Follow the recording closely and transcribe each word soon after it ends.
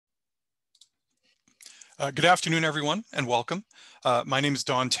Good afternoon, everyone, and welcome. My name is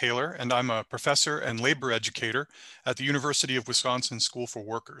Don Taylor, and I'm a professor and labor educator at the University of Wisconsin School for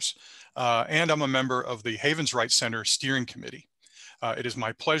Workers. And I'm a member of the Havens Rights Center Steering Committee. It is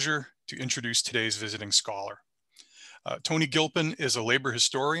my pleasure to introduce today's visiting scholar. Toni Gilpin is a labor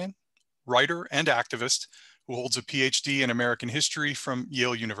historian, writer, and activist who holds a Ph.D. in American history from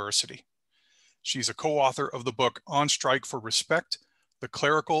Yale University. She's a co-author of the book On Strike for Respect: The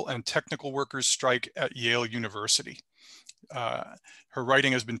Clerical and Technical Workers Strike at Yale University. Her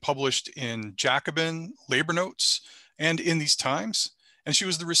writing has been published in Jacobin, Labor Notes, and In These Times, and she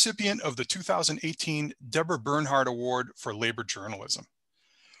was the recipient of the 2018 Debra Bernhardt Award for Labor Journalism.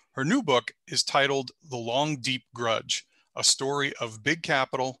 Her new book is titled The Long Deep Grudge: A Story of Big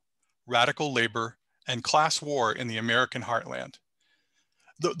Capital, Radical Labor, and Class War in the American Heartland.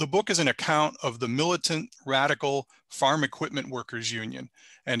 The book is an account of the militant, radical Farm Equipment Workers Union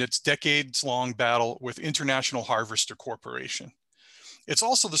and its decades-long battle with Interracial Harvester Corporation. It's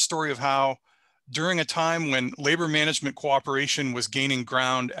also the story of how, during a time when labor management cooperation was gaining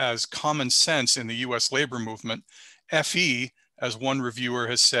ground as common sense in the US labor movement, FE, as one reviewer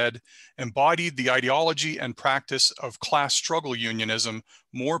has said, embodied the ideology and practice of class struggle unionism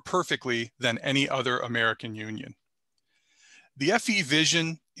more perfectly than any other American union. The FE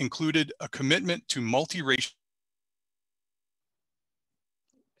vision included a commitment to multiracial.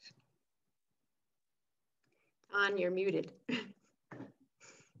 On, you're muted.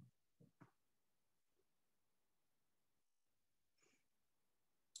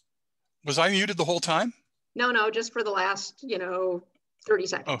 Was I muted the whole time? No, just for the last, 30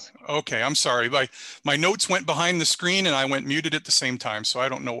 seconds. Oh, okay, I'm sorry. My notes went behind the screen and I went muted at the same time, so I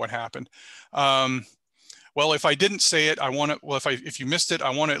don't know what happened. Well, if I didn't say it, if you missed it, I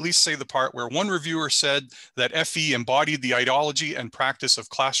want to at least say the part where one reviewer said that FE embodied the ideology and practice of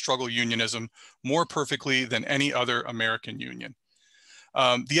class struggle unionism more perfectly than any other American union.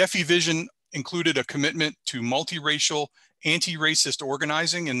 The FE vision included a commitment to multiracial, anti-racist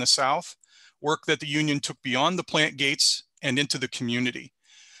organizing in the South, work that the union took beyond the plant gates and into the community.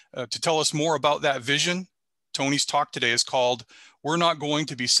 To tell us more about that vision, Toni's talk today is called "We're Not Going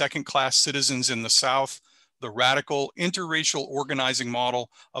to Be Second-Class Citizens in the South: The Radical Interracial Organizing Model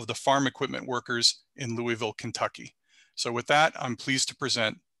of the Farm Equipment Workers in Louisville, Kentucky." So with that, I'm pleased to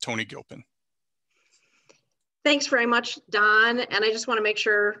present Toni Gilpin. Thanks very much, Don. And I just want to make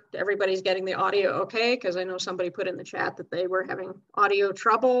sure everybody's getting the audio okay, because I know somebody put in the chat that they were having audio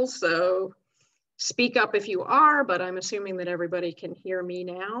trouble. So speak up if you are, but I'm assuming that everybody can hear me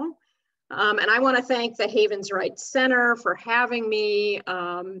now. And I want to thank the Havens Rights Center for having me,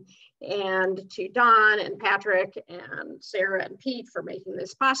 and to Don and Patrick and Sarah and Pete for making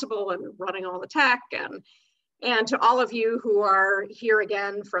this possible and running all the tech, and to all of you who are here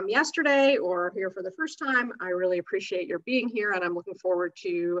again from yesterday or here for the first time. I really appreciate your being here, and I'm looking forward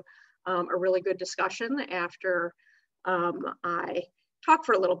to a really good discussion after I talk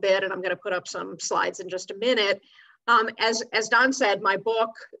for a little bit, and I'm going to put up some slides in just a minute. As Don said, my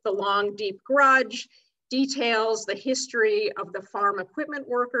book, The Long Deep Grudge, details the history of the Farm Equipment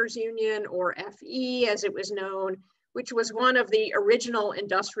Workers Union, or FE as it was known, which was one of the original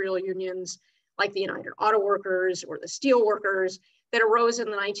industrial unions like the United Auto Workers or the Steel Workers that arose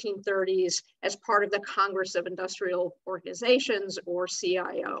in the 1930s as part of the Congress of Industrial Organizations, or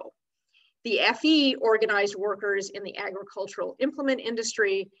CIO. The FE organized workers in the agricultural implement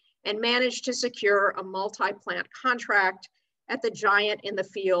industry and managed to secure a multi-plant contract at the giant in the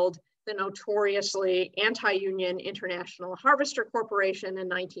field, the notoriously anti-union Interracial Harvester Corporation, in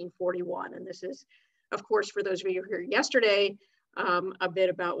 1941. And this is, of course, for those of you who were here yesterday, a bit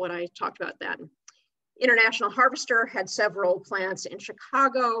about what I talked about then. Interracial Harvester had several plants in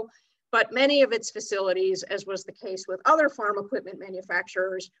Chicago, but many of its facilities, as was the case with other farm equipment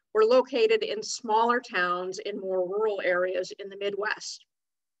manufacturers, were located in smaller towns in more rural areas in the Midwest.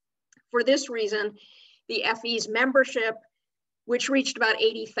 For this reason, the FE's membership, which reached about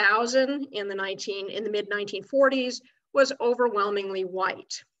 80,000 in the mid-1940s, was overwhelmingly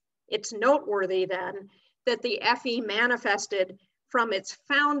white. It's noteworthy then that the FE manifested from its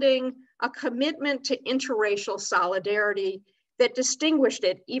founding a commitment to interracial solidarity that distinguished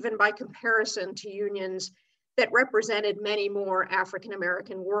it even by comparison to unions that represented many more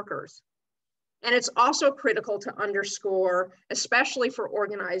African-American workers. And it's also critical to underscore, especially for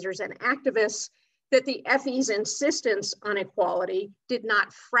organizers and activists, that the FE's insistence on equality did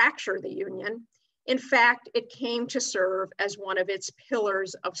not fracture the union. In fact, it came to serve as one of its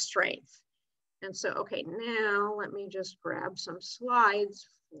pillars of strength. And so, okay, now let me just grab some slides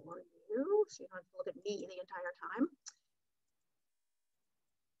for you so you don't have to look at me the entire time.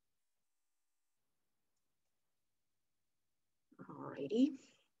 righty.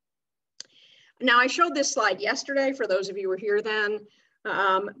 Now, I showed this slide yesterday for those of you who were here then,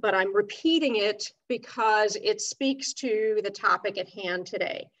 but I'm repeating it because it speaks to the topic at hand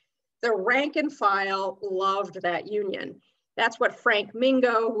today. The rank and file loved that union. That's what Frank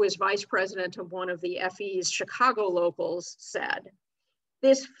Mingo, who is vice president of one of the FE's Chicago locals, said.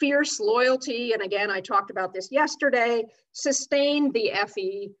 This fierce loyalty, and again, I talked about this yesterday, sustained the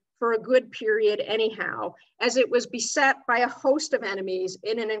FE for a good period anyhow, as it was beset by a host of enemies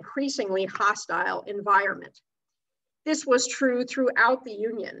in an increasingly hostile environment. This was true throughout the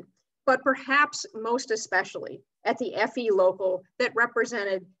union, but perhaps most especially at the FE local that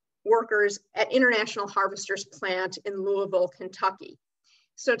represented workers at International Harvester's plant in Louisville, Kentucky.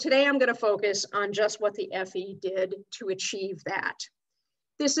 So today I'm going to focus on just what the FE did to achieve that.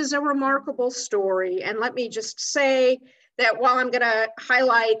 This is a remarkable story, and let me just say that while I'm going to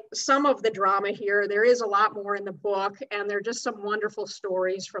highlight some of the drama here, there is a lot more in the book, and there are just some wonderful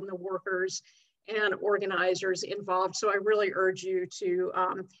stories from the workers and organizers involved. So I really urge you to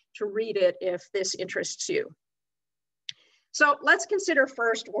read it if this interests you. So let's consider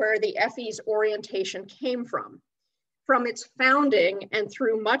first where the FE's orientation came from. From its founding and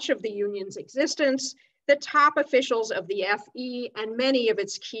through much of the union's existence, the top officials of the FE and many of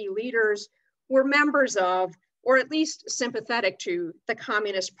its key leaders were members of, or at least sympathetic to, the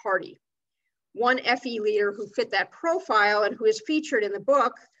Communist Party. One FE leader who fit that profile and who is featured in the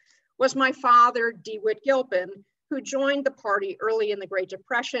book was my father, DeWitt Gilpin, who joined the party early in the Great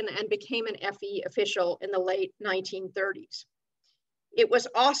Depression and became an FE official in the late 1930s. It was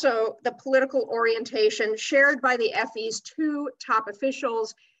also the political orientation shared by the FE's two top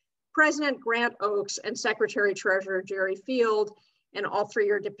officials, President Grant Oakes and Secretary Treasurer Jerry Field, and all three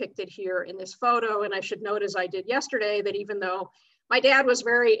are depicted here in this photo. And I should note, as I did yesterday, that even though my dad was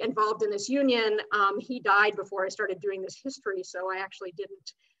very involved in this union, he died before I started doing this history, so I actually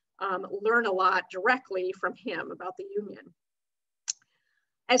didn't learn a lot directly from him about the union.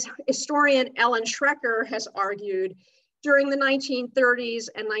 As historian Ellen Schrecker has argued, during the 1930s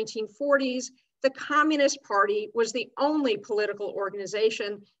and 1940s, the Communist Party was the only political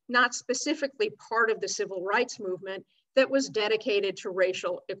organization, not specifically part of the civil rights movement, that was dedicated to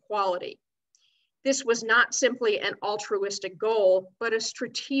racial equality. This was not simply an altruistic goal, but a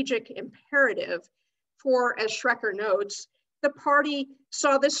strategic imperative for, as Schrecker notes, the party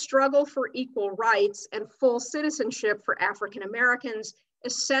saw the struggle for equal rights and full citizenship for African Americans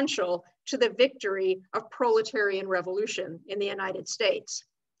essential to the victory of proletarian revolution in the United States.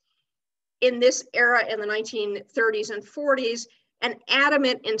 In this era in the 1930s and 40s, an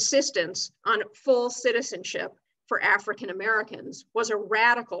adamant insistence on full citizenship for African Americans was a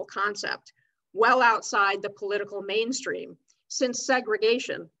radical concept, well outside the political mainstream, since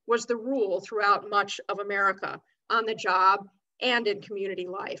segregation was the rule throughout much of America, on the job and in community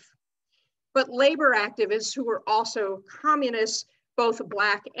life. But labor activists who were also communists, both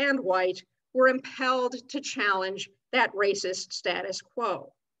Black and white, were impelled to challenge that racist status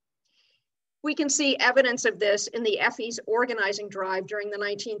quo. We can see evidence of this in the FE's organizing drive during the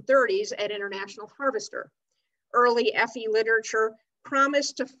 1930s at International Harvester. Early FE literature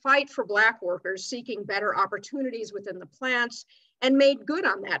promised to fight for Black workers seeking better opportunities within the plants and made good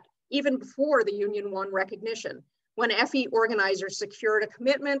on that even before the union won recognition, when FE organizers secured a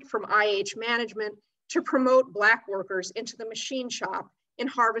commitment from IH management to promote Black workers into the machine shop in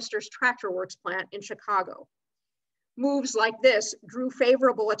Harvester's Tractor Works plant in Chicago. Moves like this drew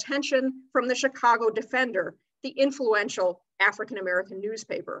favorable attention from the Chicago Defender, the influential African-American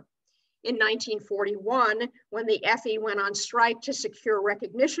newspaper. In 1941, when the FE went on strike to secure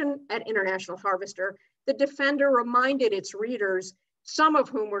recognition at International Harvester, the Defender reminded its readers, some of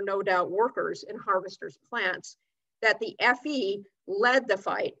whom were no doubt workers in Harvester's plants, that the FE led the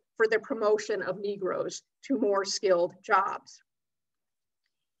fight for the promotion of Negroes to more skilled jobs.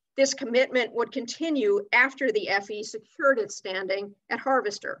 This commitment would continue after the FE secured its standing at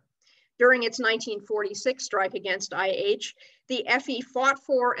Harvester. During its 1946 strike against IH, the FE fought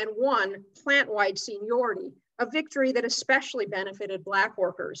for and won plant-wide seniority, a victory that especially benefited Black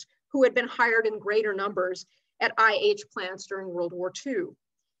workers who had been hired in greater numbers at IH plants during World War II.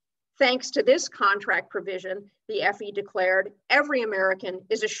 Thanks to this contract provision, the FE declared, every American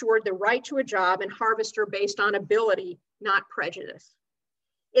is assured the right to a job in Harvester based on ability, not prejudice.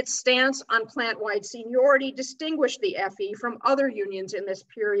 Its stance on plant-wide seniority distinguished the FE from other unions in this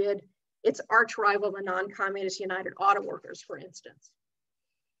period, its arch rival, the non-communist United Auto Workers, for instance.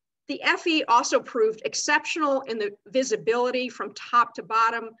 The FE also proved exceptional in the visibility from top to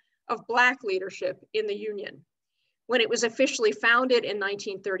bottom of Black leadership in the union. When it was officially founded in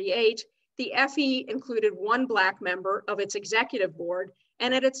 1938, the FE included one Black member of its executive board,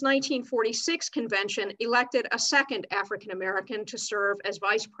 and at its 1946 convention elected a second African-American to serve as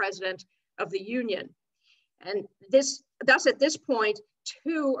vice president of the union. And thus at this point,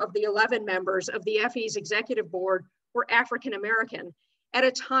 2 of the 11 members of the FE's executive board were African-American at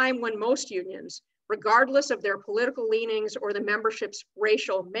a time when most unions, regardless of their political leanings or the membership's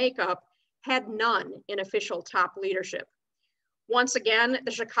racial makeup, had none in official top leadership. Once again,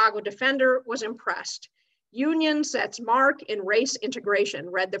 the Chicago Defender was impressed. Union sets mark in race integration,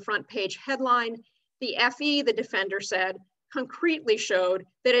 read the front page headline. The FE, the Defender said, concretely showed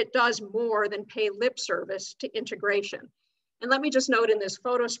that it does more than pay lip service to integration. And let me just note in this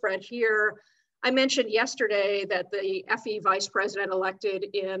photo spread here, I mentioned yesterday that the FE vice president elected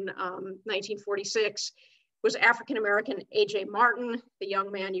in 1946 was African-American A.J. Martin, the young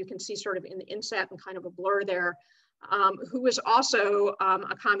man you can see sort of in the inset and kind of a blur there, who was also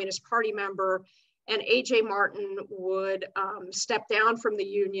a Communist Party member. And A.J. Martin would step down from the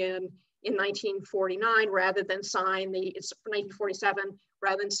union in 1949 rather than sign it's 1947,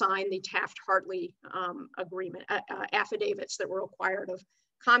 rather than sign the Taft-Hartley agreement, affidavits that were required of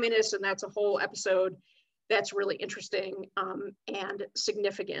communists. And that's a whole episode that's really interesting and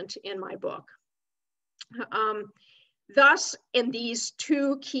significant in my book. Thus, in these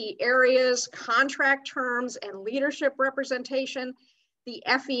 2 key areas, contract terms and leadership representation, the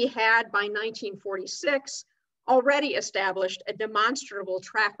FE had by 1946 already established a demonstrable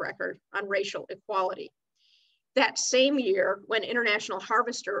track record on racial equality. That same year, when International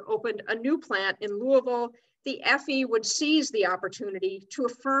Harvester opened a new plant in Louisville, the FE would seize the opportunity to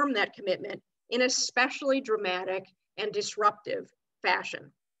affirm that commitment in especially dramatic and disruptive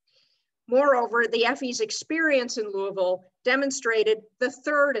fashion. Moreover, the FE's experience in Louisville demonstrated the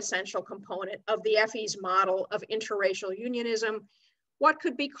 3rd essential component of the FE's model of interracial unionism, what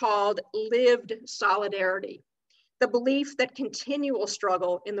could be called lived solidarity, the belief that continual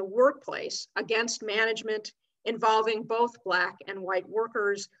struggle in the workplace against management involving both Black and white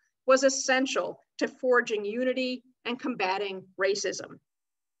workers was essential to forging unity and combating racism.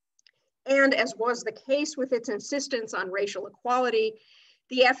 And as was the case with its insistence on racial equality,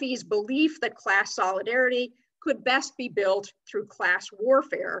 the FE's belief that class solidarity could best be built through class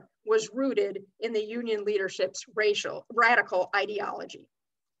warfare was rooted in the union leadership's radical ideology.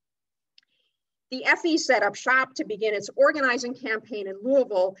 The FE set up shop to begin its organizing campaign in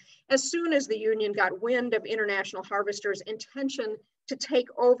Louisville as soon as the union got wind of International Harvester's intention to take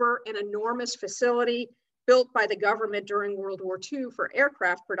over an enormous facility built by the government during World War II for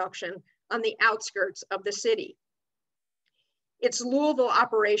aircraft production on the outskirts of the city. Its Louisville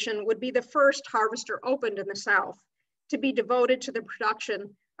operation would be the first Harvester opened in the South to be devoted to the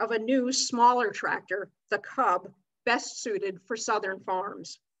production of a new, smaller tractor, the Cub, best suited for Southern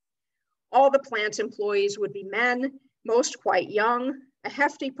farms. All the plant's employees would be men, most quite young. A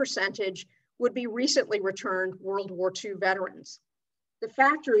hefty percentage would be recently returned World War II veterans. The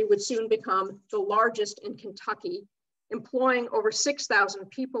factory would soon become the largest in Kentucky, employing over 6,000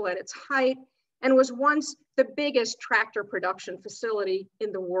 people at its height, and was once the biggest tractor production facility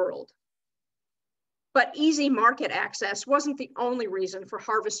in the world. But easy market access wasn't the only reason for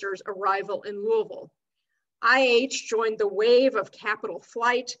Harvester's arrival in Louisville. IH joined the wave of capital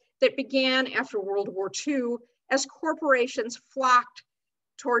flight that began after World War II as corporations flocked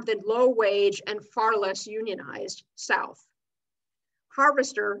toward the low wage and far less unionized South.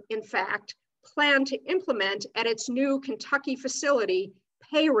 Harvester, in fact, planned to implement at its new Kentucky facility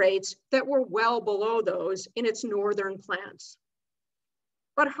pay rates that were well below those in its northern plants.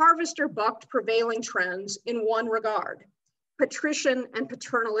 But Harvester bucked prevailing trends in one regard. Patrician and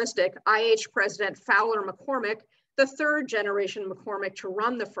paternalistic IH President Fowler McCormick, the 3rd generation McCormick to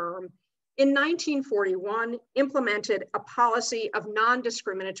run the firm, in 1941 implemented a policy of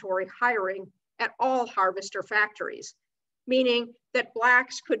non-discriminatory hiring at all Harvester factories, meaning that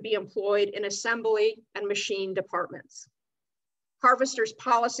Blacks could be employed in assembly and machine departments. Harvester's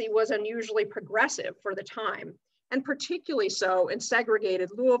policy was unusually progressive for the time, and particularly so in segregated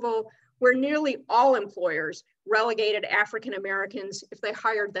Louisville, where nearly all employers relegated African Americans, if they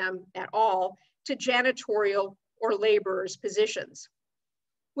hired them at all, to janitorial or laborers' positions.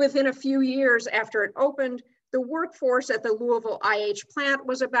 Within a few years after it opened, the workforce at the Louisville IH plant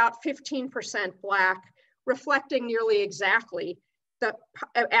was about 15% Black, reflecting nearly exactly the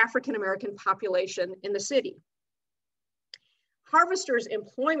African American population in the city. Harvester's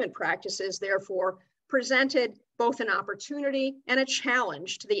employment practices, therefore, presented both an opportunity and a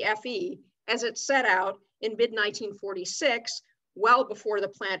challenge to the FE as it set out in mid-1946, well before the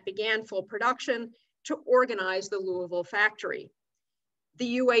plant began full production, to organize the Louisville factory.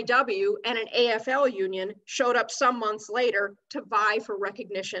 The UAW and an AFL union showed up some months later to vie for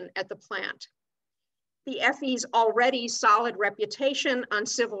recognition at the plant. The FE's already solid reputation on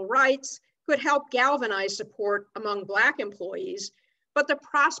civil rights could help galvanize support among Black employees, but the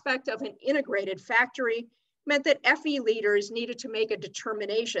prospect of an integrated factory meant that FE leaders needed to make a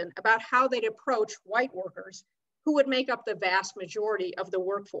determination about how they'd approach white workers who would make up the vast majority of the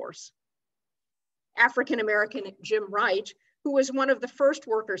workforce. African-American Jim Wright, who was one of the first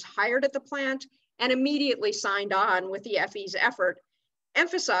workers hired at the plant and immediately signed on with the FE's effort,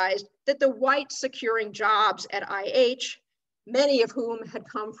 emphasized that the whites securing jobs at IH, many of whom had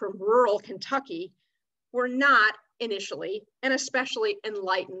come from rural Kentucky, were not initially an especially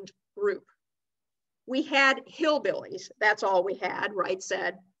enlightened group. We had hillbillies, that's all we had, Wright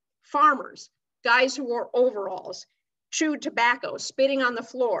said, farmers, guys who wore overalls, chewed tobacco, spitting on the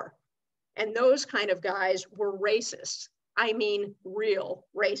floor, and those kind of guys were racists. I mean, real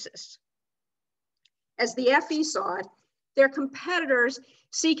racists. As the FE saw it, their competitors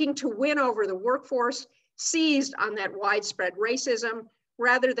seeking to win over the workforce seized on that widespread racism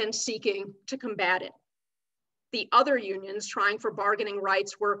rather than seeking to combat it. The other unions trying for bargaining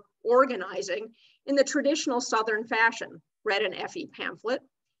rights were organizing in the traditional Southern fashion, read an FE pamphlet.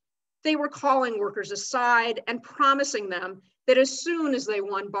 They were calling workers aside and promising them that as soon as they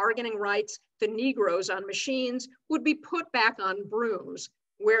won bargaining rights, the Negroes on machines would be put back on brooms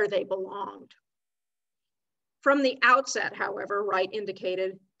where they belonged. From the outset, however, Wright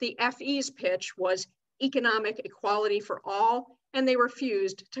indicated, the FE's pitch was economic equality for all, and they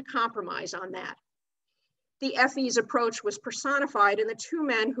refused to compromise on that. The FE's approach was personified in the two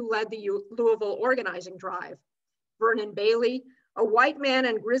men who led the Louisville organizing drive. Vernon Bailey, a white man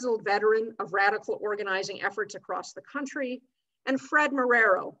and grizzled veteran of radical organizing efforts across the country, and Fred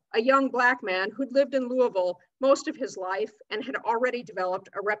Marrero, a young Black man who'd lived in Louisville most of his life and had already developed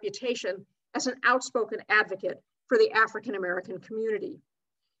a reputation as an outspoken advocate for the African-American community.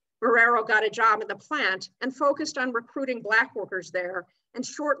 Marrero got a job in the plant and focused on recruiting Black workers there, and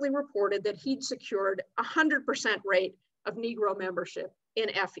shortly reported that he'd secured 100% rate of Negro membership in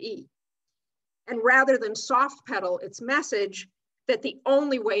FE. And rather than soft pedal its message that the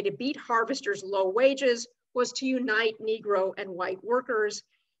only way to beat harvesters' low wages was to unite Negro and white workers,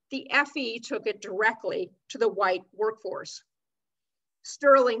 the FE took it directly to the white workforce.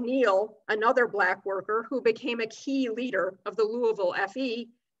 Sterling Neal, another Black worker who became a key leader of the Louisville FE,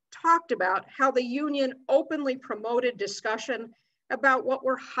 talked about how the union openly promoted discussion about what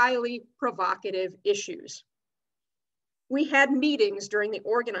were highly provocative issues. We had meetings during the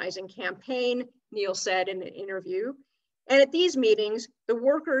organizing campaign, Neal said in an interview, and at these meetings, the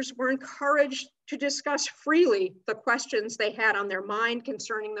workers were encouraged to discuss freely the questions they had on their mind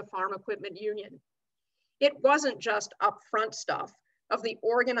concerning the farm equipment union. It wasn't just upfront stuff of the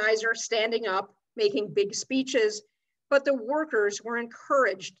organizer standing up, making big speeches, but the workers were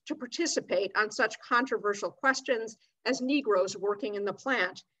encouraged to participate on such controversial questions as Negroes working in the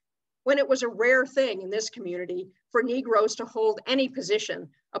plant, when it was a rare thing in this community for Negroes to hold any position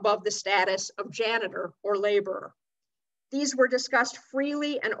above the status of janitor or laborer. These were discussed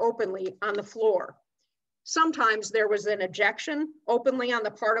freely and openly on the floor. Sometimes there was an objection openly on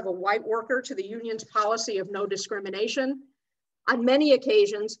the part of a white worker to the union's policy of no discrimination. On many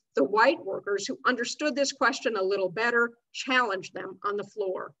occasions, the white workers who understood this question a little better challenged them on the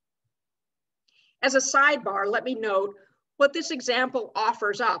floor. As a sidebar, let me note what this example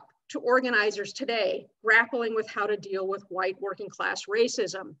offers up to organizers today grappling with how to deal with white working class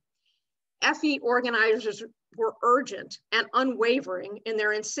racism. FE organizers were urgent and unwavering in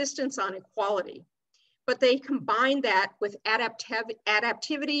their insistence on equality, but they combined that with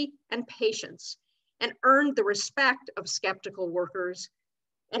adaptivity and patience, and earned the respect of skeptical workers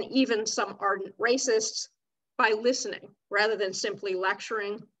and even some ardent racists by listening rather than simply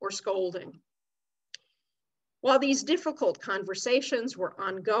lecturing or scolding. While these difficult conversations were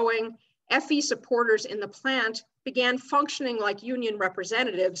ongoing, FE supporters in the plant began functioning like union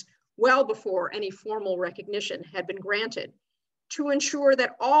representatives well before any formal recognition had been granted, to ensure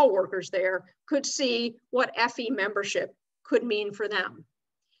that all workers there could see what FE membership could mean for them.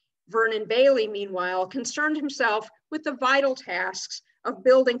 Vernon Bailey, meanwhile, concerned himself with the vital tasks of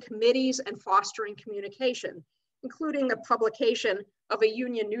building committees and fostering communication, including the publication of a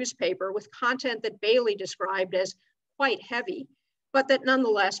union newspaper with content that Bailey described as quite heavy, but that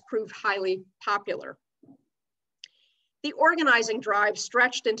nonetheless proved highly popular. The organizing drive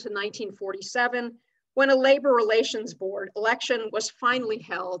stretched into 1947 when a labor relations board election was finally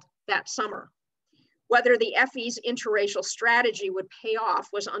held that summer. Whether the FE's interracial strategy would pay off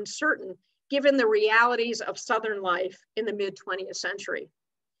was uncertain given the realities of Southern life in the mid-20th century.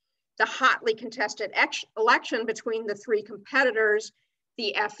 The hotly contested election between the three competitors,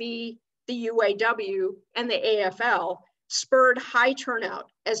 the FE, the UAW, and the AFL, spurred high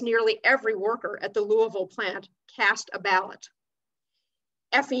turnout as nearly every worker at the Louisville plant cast a ballot.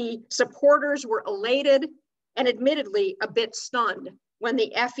 FE supporters were elated and admittedly a bit stunned when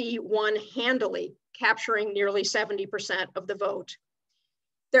the FE won handily, capturing nearly 70% of the vote.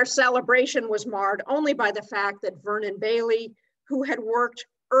 Their celebration was marred only by the fact that Vernon Bailey, who had worked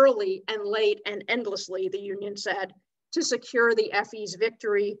early and late and endlessly, the union said, to secure the FE's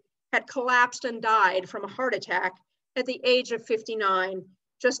victory, had collapsed and died from a heart attack at the age of 59,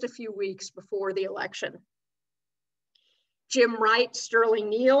 just a few weeks before the election. Jim Wright, Sterling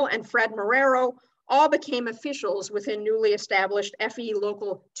Neal, and Fred Marrero all became officials within newly established FE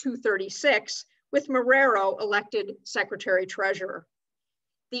Local 236, with Marrero elected secretary-treasurer.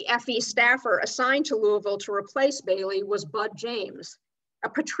 The FE staffer assigned to Louisville to replace Bailey was Bud James, a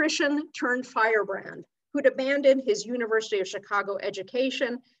patrician turned firebrand who'd abandoned his University of Chicago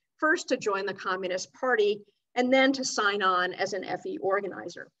education, first to join the Communist Party and then to sign on as an FE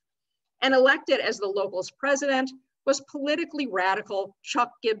organizer. And elected as the local's president was politically radical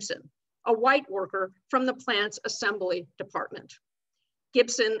Chuck Gibson, a white worker from the plant's assembly department.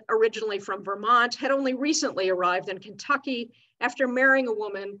 Gibson, originally from Vermont, had only recently arrived in Kentucky after marrying a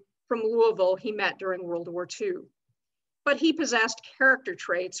woman from Louisville he met during World War II. But he possessed character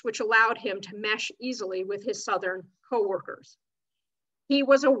traits which allowed him to mesh easily with his Southern coworkers. He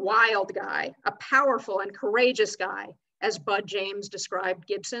was a wild guy, a powerful and courageous guy, as Bud James described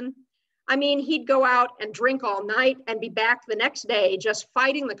Gibson. I mean, he'd go out and drink all night and be back the next day just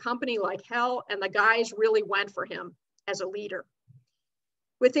fighting the company like hell, and the guys really went for him as a leader.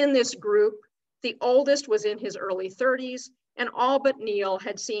 Within this group, the oldest was in his early 30s, and all but Neal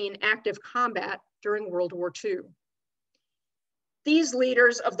had seen active combat during World War II. These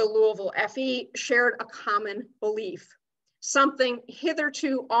leaders of the Louisville FE shared a common belief, something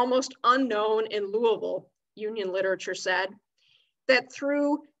hitherto almost unknown in Louisville, union literature said, that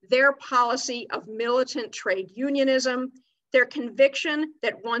through their policy of militant trade unionism, their conviction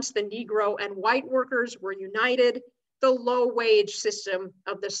that once the Negro and white workers were united, the low-wage system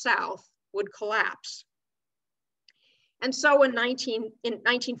of the South would collapse. And so in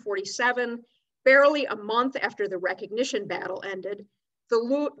 1947, barely a month after the recognition battle ended, the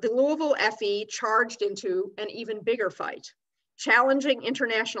Louisville FE charged into an even bigger fight, challenging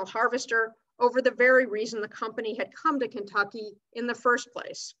International Harvester over the very reason the company had come to Kentucky in the first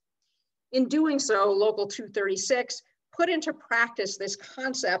place. In doing so, Local 236 put into practice this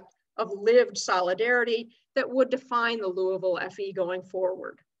concept of lived solidarity that would define the Louisville FE going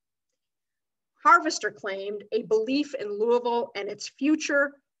forward. Harvester claimed a belief in Louisville and its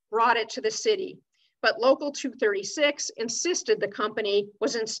future brought it to the city, but Local 236 insisted the company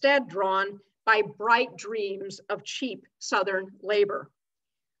was instead drawn by bright dreams of cheap Southern labor.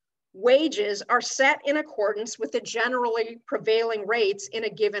 Wages are set in accordance with the generally prevailing rates in a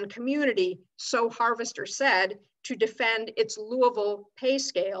given community, so Harvester said, to defend its Louisville pay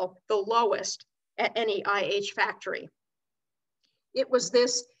scale, the lowest at any IH factory. It was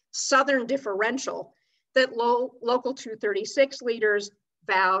this Southern differential that Local 236 leaders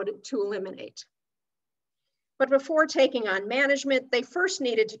vowed to eliminate. But before taking on management, they first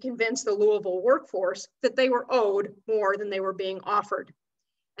needed to convince the Louisville workforce that they were owed more than they were being offered.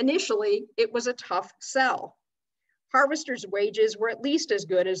 Initially, it was a tough sell. Harvesters' wages were at least as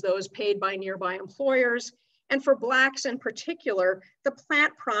good as those paid by nearby employers, and for Blacks in particular, the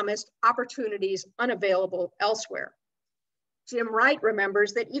plant promised opportunities unavailable elsewhere. Jim Wright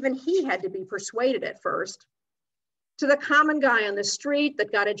remembers that even he had to be persuaded at first. To the common guy on the street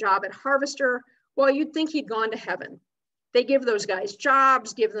that got a job at Harvester, well, you'd think he'd gone to heaven. They give those guys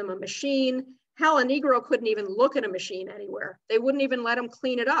jobs, give them a machine. Hell, a Negro couldn't even look at a machine anywhere. They wouldn't even let him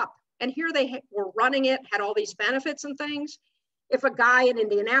clean it up. And here they were running it, had all these benefits and things. If a guy in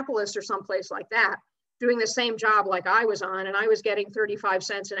Indianapolis or someplace like that doing the same job like I was on, and I was getting 35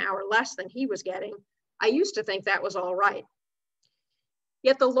 cents an hour less than he was getting, I used to think that was all right.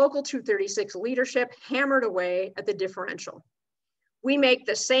 Yet the Local 236 leadership hammered away at the differential. We make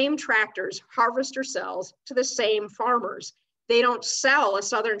the same tractors Harvester sells to the same farmers. They don't sell a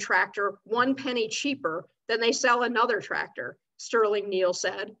Southern tractor 1 penny cheaper than they sell another tractor, Sterling Neal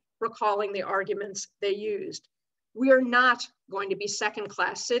said, recalling the arguments they used. We are not going to be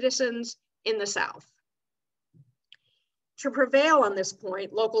second-class citizens in the South. To prevail on this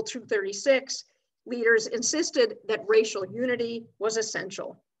point, Local 236 leaders insisted that racial unity was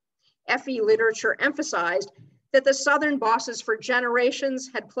essential. FE literature emphasized that the Southern bosses for generations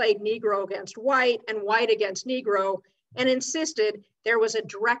had played Negro against white and white against Negro and insisted there was a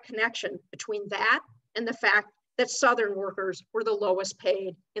direct connection between that and the fact that Southern workers were the lowest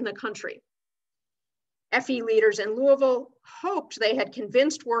paid in the country. FE leaders in Louisville hoped they had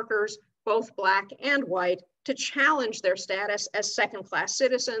convinced workers, both Black and white, to challenge their status as second-class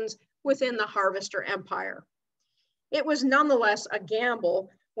citizens within the Harvester empire. It was nonetheless a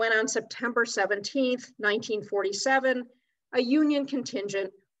gamble when on September 17th, 1947, a union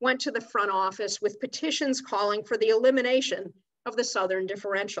contingent went to the front office with petitions calling for the elimination of the Southern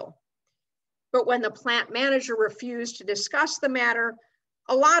differential. But when the plant manager refused to discuss the matter,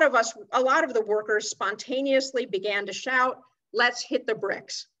 a lot of the workers spontaneously began to shout, "Let's hit the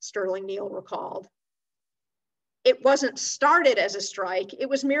bricks," Sterling Neal recalled. It wasn't started as a strike, it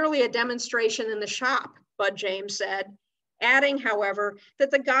was merely a demonstration in the shop, Bud James said, adding, however,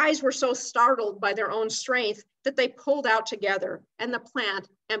 that the guys were so startled by their own strength that they pulled out together and the plant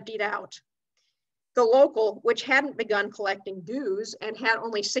emptied out. The local, which hadn't begun collecting dues and had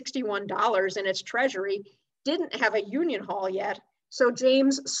only $61 in its treasury, didn't have a union hall yet, so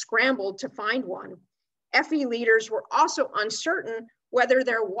James scrambled to find one. FE leaders were also uncertain whether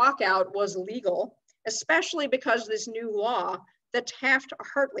their walkout was legal, especially because this new law, the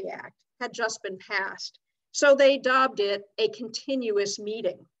Taft-Hartley Act, had just been passed. So they dubbed it a continuous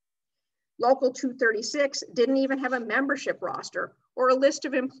meeting. Local 236 didn't even have a membership roster or a list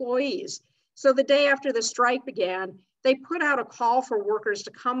of employees. So the day after the strike began, they put out a call for workers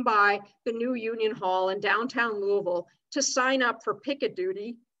to come by the new Union Hall in downtown Louisville to sign up for picket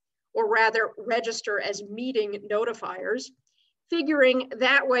duty, or rather register as meeting notifiers, figuring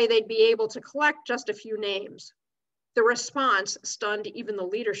that way they'd be able to collect just a few names. The response stunned even the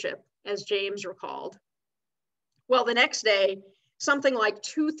leadership, as James recalled. Well, the next day, something like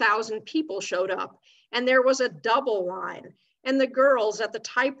 2,000 people showed up, and there was a double line, and the girls at the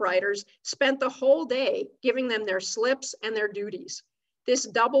typewriters spent the whole day giving them their slips and their duties. This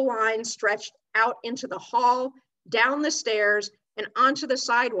double line stretched out into the hall, down the stairs, and onto the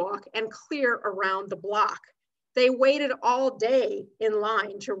sidewalk and clear around the block. They waited all day in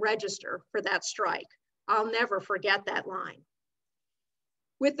line to register for that strike. I'll never forget that line.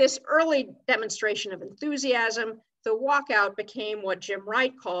 With this early demonstration of enthusiasm, the walkout became what Jim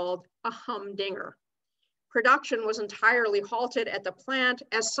Wright called a humdinger. Production was entirely halted at the plant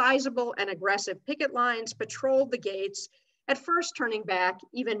as sizable and aggressive picket lines patrolled the gates, at first turning back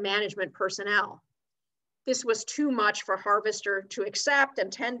even management personnel. This was too much for Harvester to accept,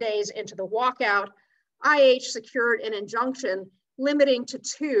 and 10 days into the walkout, IH secured an injunction limiting to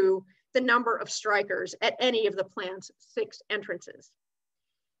 2 the number of strikers at any of the plant's 6 entrances.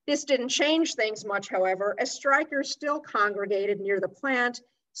 This didn't change things much, however, as strikers still congregated near the plant,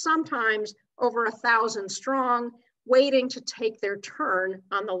 sometimes over 1,000 strong, waiting to take their turn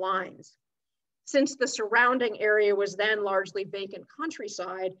on the lines. Since the surrounding area was then largely vacant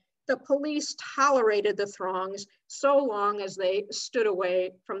countryside, the police tolerated the throngs so long as they stood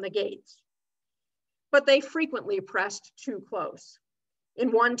away from the gates. But they frequently pressed too close.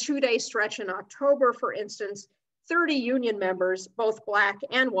 In one 2-day stretch in October, for instance, 30 union members, both Black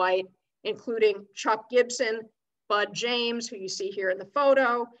and white, including Chuck Gibson, Bud James, who you see here in the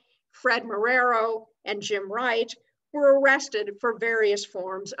photo, Fred Marrero, and Jim Wright, were arrested for various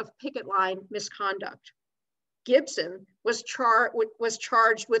forms of picket line misconduct. Gibson was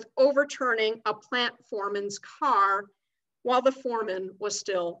charged with overturning a plant foreman's car while the foreman was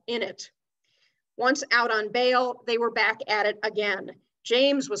still in it. Once out on bail, they were back at it again.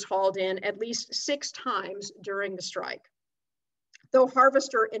 James was hauled in at least 6 times during the strike. Though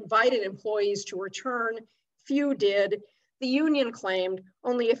Harvester invited employees to return, few did. The union claimed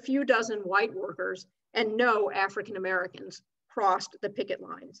only a few dozen white workers and no African Americans crossed the picket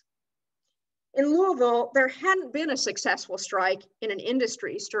lines. In Louisville, there hadn't been a successful strike in an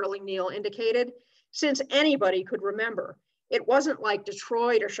industry, Sterling Neal indicated, since anybody could remember. It wasn't like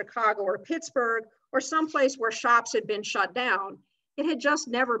Detroit or Chicago or Pittsburgh or someplace where shops had been shut down. It had just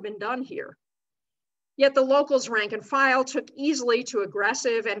never been done here. Yet the locals' rank and file took easily to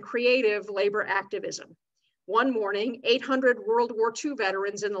aggressive and creative labor activism. One morning, 800 World War II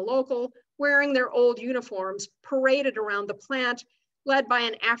veterans in the local, wearing their old uniforms, paraded around the plant, led by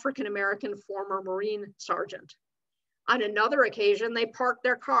an African-American former Marine sergeant. On another occasion, they parked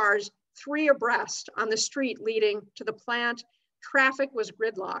their cars 3 abreast on the street leading to the plant. Traffic was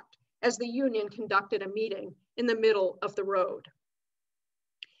gridlocked as the union conducted a meeting in the middle of the road.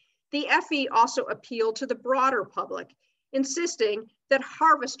 The FE also appealed to the broader public, insisting that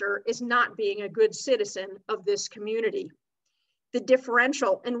Harvester is not being a good citizen of this community. The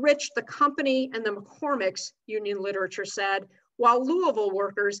differential enriched the company and the McCormick's, union literature said, while Louisville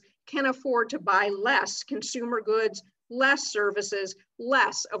workers can afford to buy less consumer goods, less services,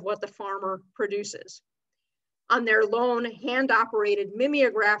 less of what the farmer produces. On their lone hand-operated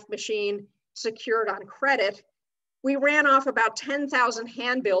mimeograph machine secured on credit, we ran off about 10,000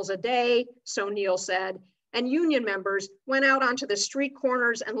 handbills a day, so Neil said, and union members went out onto the street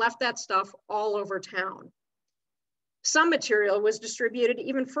corners and left that stuff all over town. Some material was distributed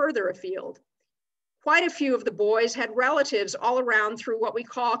even further afield. Quite a few of the boys had relatives all around through what we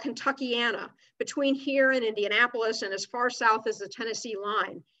call Kentuckiana, between here and Indianapolis and as far south as the Tennessee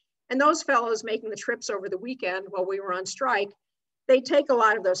line. And those fellows making the trips over the weekend while we were on strike, they'd take a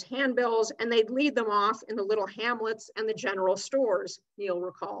lot of those handbills and they'd leave them off in the little hamlets and the general stores, Neil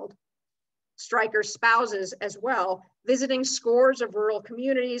recalled. Strikers' spouses as well, visiting scores of rural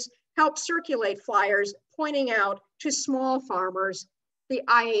communities, helped circulate flyers pointing out to small farmers, the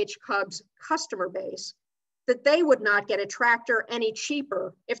IH Cubs customer base, that they would not get a tractor any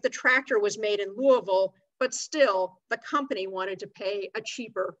cheaper if the tractor was made in Louisville, but still the company wanted to pay a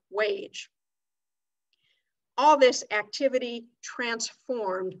cheaper wage. All this activity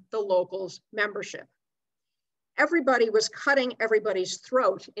transformed the locals' membership. Everybody was cutting everybody's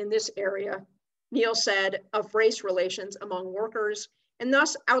throat in this area, Neil said, of race relations among workers, and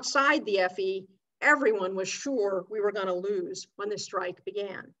thus outside the FE, everyone was sure we were going to lose when the strike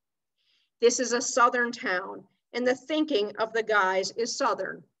began. This is a Southern town, and the thinking of the guys is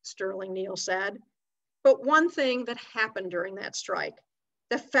Southern, Sterling Neal said. But one thing that happened during that strike,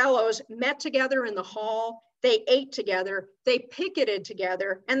 the fellows met together in the hall, they ate together, they picketed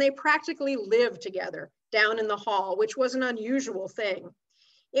together, and they practically lived together down in the hall, which was an unusual thing.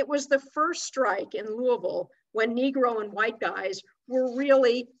 It was the first strike in Louisville when Negro and white guys were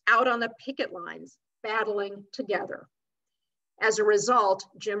really out on the picket lines, battling together. As a result,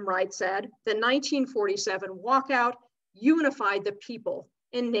 Jim Wright said, the 1947 walkout unified the people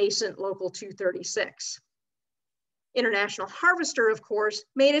in nascent Local 236. International Harvester, of course,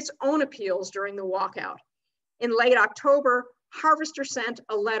 made its own appeals during the walkout. In late October, Harvester sent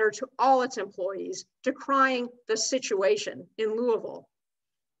a letter to all its employees decrying the situation in Louisville.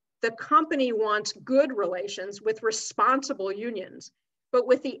 The company wants good relations with responsible unions, but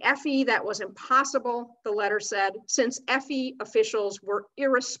with the FE that was impossible, the letter said, since FE officials were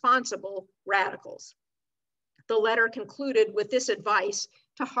irresponsible radicals. The letter concluded with this advice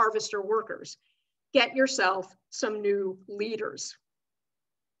to Harvester workers: get yourself some new leaders.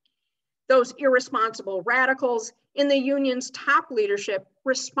 Those irresponsible radicals in the union's top leadership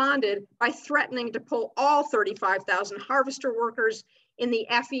responded by threatening to pull all 35,000 Harvester workers in the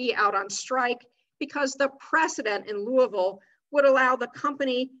FE out on strike because the precedent in Louisville would allow the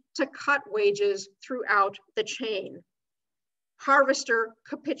company to cut wages throughout the chain. Harvester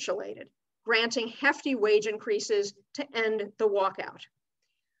capitulated, granting hefty wage increases to end the walkout.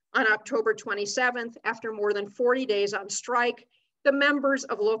 On October 27th, after more than 40 days on strike, the members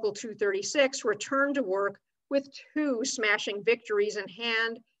of Local 236 returned to work with 2 smashing victories in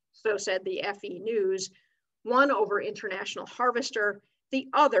hand, so said the FE News, one over International Harvester, the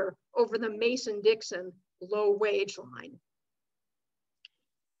other over the Mason-Dixon low wage line.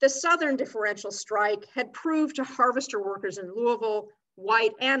 The Southern differential strike had proved to Harvester workers in Louisville,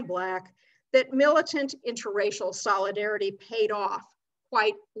 white and black, that militant interracial solidarity paid off,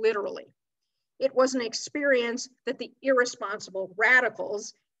 quite literally. It was an experience that the irresponsible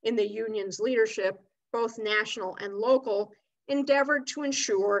radicals in the union's leadership, both national and local, endeavored to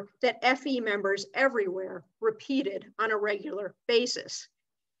ensure that FE members everywhere repeated on a regular basis.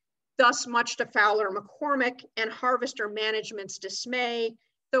 Thus, much to Fowler McCormick and Harvester management's dismay,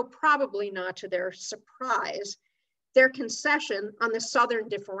 though probably not to their surprise, their concession on the Southern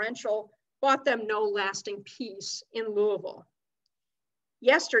differential bought them no lasting peace in Louisville.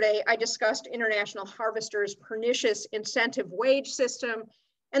 Yesterday, I discussed International Harvester's pernicious incentive wage system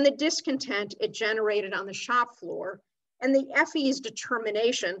and the discontent it generated on the shop floor, and the FE's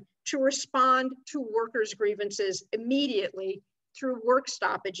determination to respond to workers' grievances immediately through work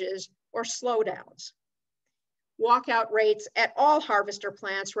stoppages or slowdowns. Walkout rates at all Harvester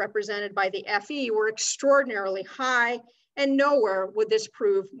plants represented by the FE were extraordinarily high, and nowhere would this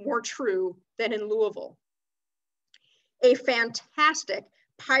prove more true than in Louisville. A fantastic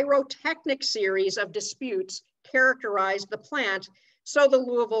pyrotechnic series of disputes characterized the plant, so the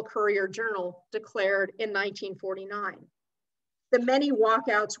Louisville Courier-Journal declared in 1949. The many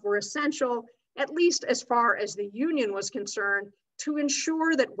walkouts were essential, at least as far as the union was concerned, to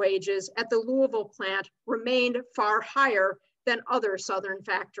ensure that wages at the Louisville plant remained far higher than other Southern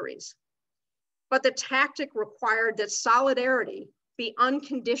factories. But the tactic required that solidarity be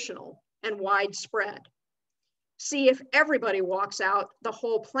unconditional and widespread. See, if everybody walks out, the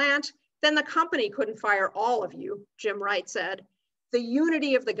whole plant, Then the company couldn't fire all of you, Jim Wright said. The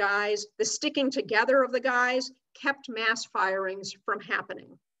unity of the guys, the sticking together of the guys, kept mass firings from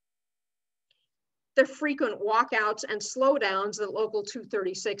happening. The frequent walkouts and slowdowns that Local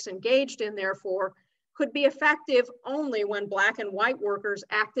 236 engaged in, therefore, could be effective only when Black and white workers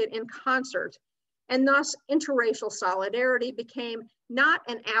acted in concert, and thus interracial solidarity became not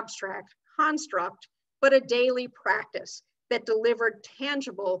an abstract construct, but a daily practice that delivered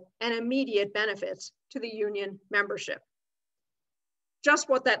tangible and immediate benefits to the union membership. Just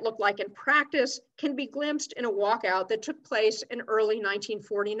what that looked like in practice can be glimpsed in a walkout that took place in early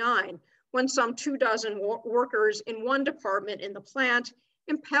 1949, when some 24 workers in one department in the plant,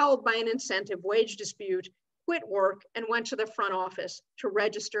 impelled by an incentive wage dispute, quit work and went to the front office to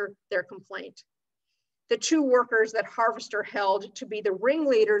register their complaint. The 2 workers that Harvester held to be the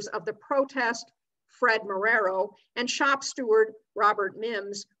ringleaders of the protest, Fred Marrero and shop steward Robert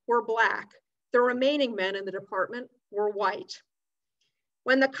Mims, were Black. The remaining men in the department were white.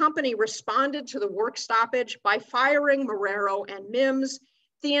 When the company responded to the work stoppage by firing Marrero and Mims,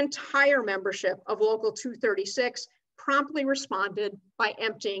 the entire membership of Local 236 promptly responded by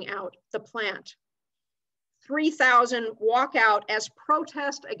emptying out the plant. 3,000 walk out as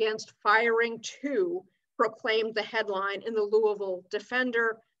protest against firing 2, proclaimed the headline in the Louisville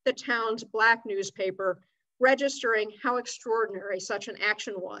Defender, the town's Black newspaper, registering how extraordinary such an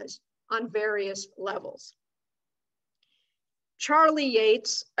action was on various levels. Charlie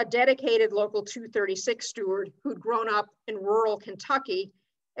Yates, a dedicated Local 236 steward who'd grown up in rural Kentucky,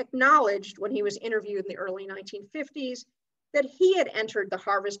 acknowledged when he was interviewed in the early 1950s that he had entered the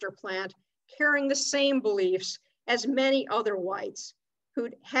Harvester plant carrying the same beliefs as many other whites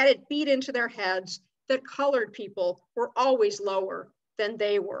who'd had it beat into their heads that colored people were always lower than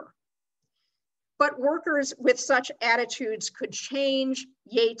they were. But workers with such attitudes could change,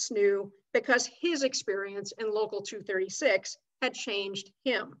 Yates knew, because his experience in Local 236 had changed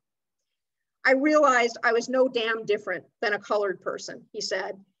him. I realized I was no damn different than a colored person, he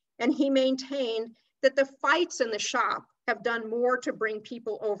said, and he maintained that the fights in the shop have done more to bring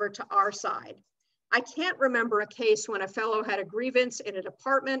people over to our side. I can't remember a case when a fellow had a grievance in a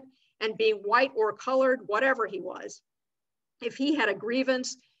department, and being white or colored, whatever he was, if he had a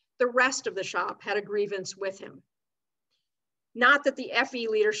grievance, the rest of the shop had a grievance with him. Not that the FE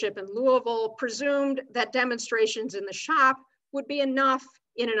leadership in Louisville presumed that demonstrations in the shop would be enough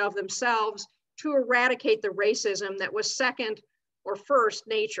in and of themselves to eradicate the racism that was second or first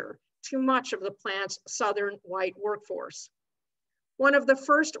nature to much of the plant's Southern white workforce. One of the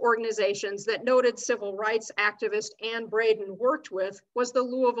first organizations that noted civil rights activist Ann Braden worked with was the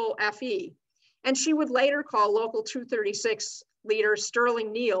Louisville FE, and she would later call Local 236 leader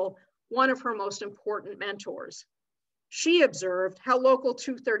Sterling Neal one of her most important mentors. She observed how Local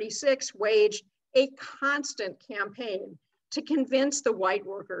 236 waged a constant campaign to convince the white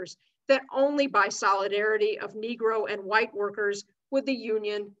workers that only by solidarity of Negro and white workers would the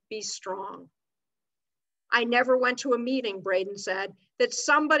union be strong. I never went to a meeting, Braden said, that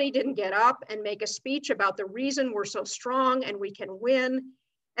somebody didn't get up and make a speech about the reason we're so strong and we can win.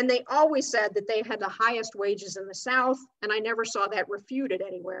 And they always said that they had the highest wages in the South, and I never saw that refuted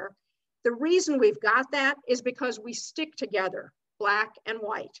anywhere. The reason we've got that is because we stick together, Black and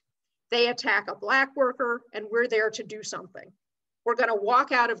white. They attack a Black worker and we're there to do something. We're gonna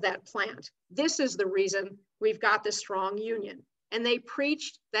walk out of that plant. This is the reason we've got this strong union. And they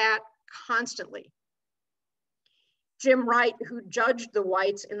preached that constantly. Jim Wright, who judged the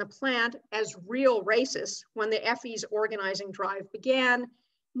whites in the plant as real racists when the FE's organizing drive began,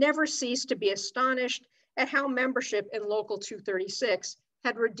 never ceased to be astonished at how membership in Local 236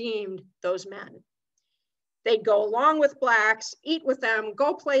 had redeemed those men. They'd go along with Blacks, eat with them,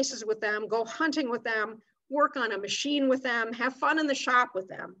 go places with them, go hunting with them, work on a machine with them, have fun in the shop with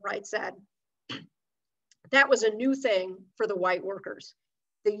them, Wright said. That was a new thing for the white workers.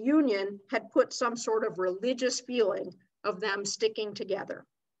 The union had put some sort of religious feeling of them sticking together.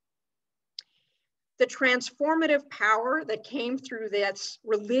 The transformative power that came through this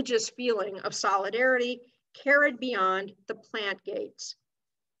religious feeling of solidarity carried beyond the plant gates.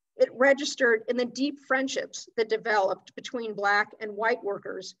 It registered in the deep friendships that developed between Black and white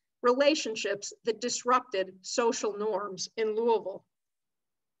workers, relationships that disrupted social norms in Louisville.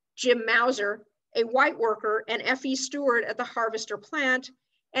 Jim Mauser, a white worker and FE steward at the Harvester plant,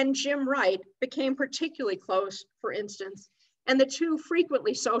 and Jim Wright became particularly close, for instance, and the two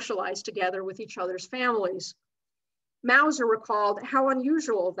frequently socialized together with each other's families. Mauser recalled how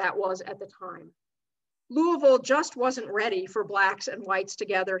unusual that was at the time. Louisville just wasn't ready for Blacks and whites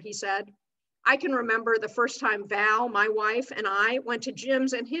together, he said. I can remember the first time Val, my wife, and I went to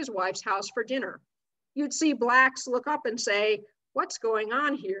Jim's and his wife's house for dinner. You'd see Blacks look up and say, "What's going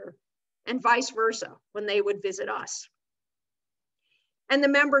on here?" and vice versa when they would visit us. And the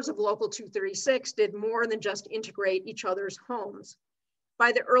members of Local 236 did more than just integrate each other's homes.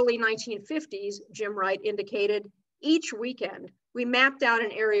 By the early 1950s, Jim Wright indicated, each weekend, we mapped out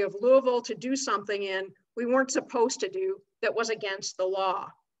an area of Louisville to do something in we weren't supposed to do that was against the law.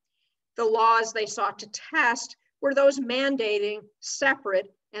 The laws they sought to test were those mandating separate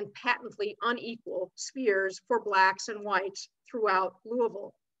and patently unequal spheres for Blacks and whites throughout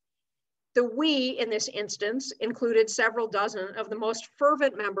Louisville. The we in this instance included several dozen of the most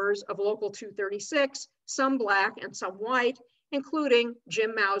fervent members of Local 236, some Black and some white, including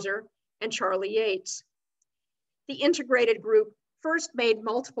Jim Mauser and Charlie Yates. The integrated group first made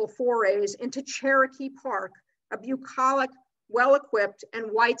multiple forays into Cherokee Park, a bucolic, well-equipped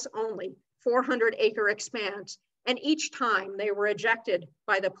and whites-only 400-acre expanse, and each time they were ejected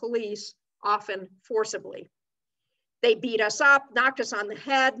by the police, often forcibly. They beat us up, knocked us on the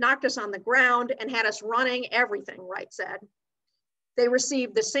head, knocked us on the ground, and had us running everything, Wright said. They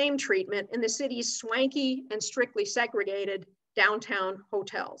received the same treatment in the city's swanky and strictly segregated downtown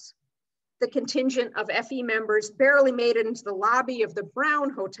hotels. The contingent of FE members barely made it into the lobby of the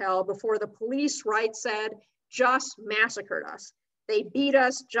Brown Hotel before the police, Wright said, just massacred us. They beat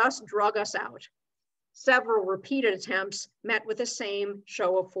us, just drug us out. Several repeated attempts met with the same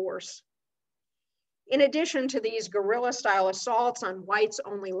show of force. In addition to these guerrilla-style assaults on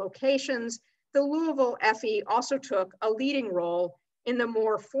whites-only locations, the Louisville FE also took a leading role in the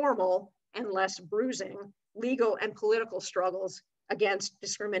more formal and less bruising legal and political struggles against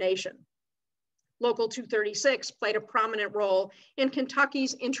discrimination. Local 236 played a prominent role in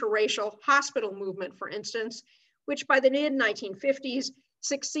Kentucky's interracial hospital movement, for instance, which by the mid-1950s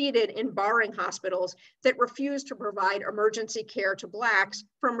succeeded in barring hospitals that refused to provide emergency care to Blacks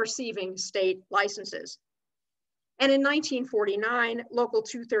from receiving state licenses. And in 1949, Local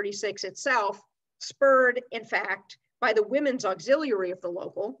 236 itself, spurred, in fact, by the Women's Auxiliary of the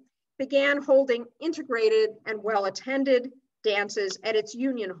local, began holding integrated and well-attended dances at its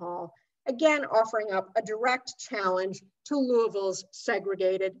Union Hall, again offering up a direct challenge to Louisville's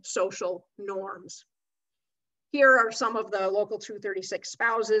segregated social norms. Here are some of the Local 236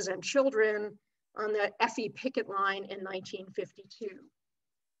 spouses and children on the FE picket line in 1952.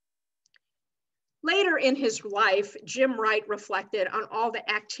 Later in his life, Jim Wright reflected on all the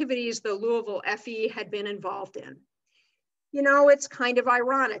activities the Louisville FE had been involved in. You know, it's kind of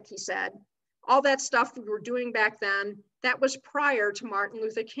ironic, he said. All that stuff we were doing back then, that was prior to Martin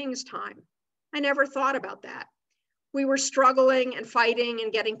Luther King's time. I never thought about that. We were struggling and fighting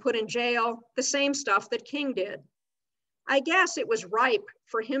and getting put in jail, the same stuff that King did. I guess it was ripe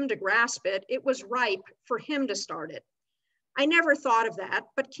for him to grasp it. It was ripe for him to start it. I never thought of that,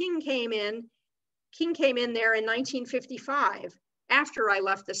 but King came in there in 1955 after I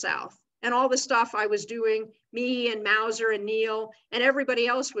left the South, and all the stuff I was doing, me and Mauser and Neil and everybody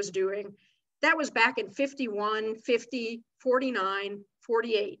else was doing, that was back in 51, 50, 49,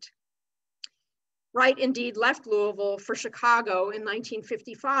 48. Wright indeed left Louisville for Chicago in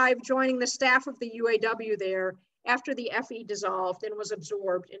 1955, joining the staff of the UAW there after the FE dissolved and was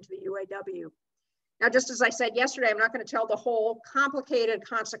absorbed into the UAW. Now, just as I said yesterday, I'm not going to tell the whole complicated,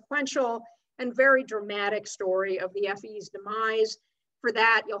 consequential, and very dramatic story of the FE's demise. For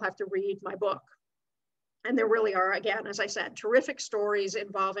that, you'll have to read my book. And there really are, again, as I said, terrific stories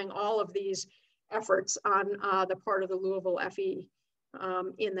involving all of these efforts on the part of the Louisville FE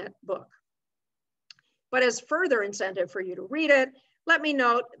in that book. But as further incentive for you to read it, let me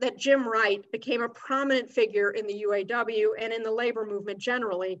note that Jim Wright became a prominent figure in the UAW and in the labor movement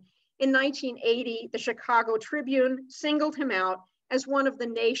generally. In 1980, the Chicago Tribune singled him out as one of the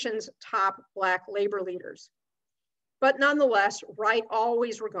nation's top Black labor leaders. But nonetheless, Wright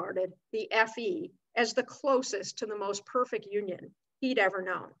always regarded the FE as the closest to the most perfect union he'd ever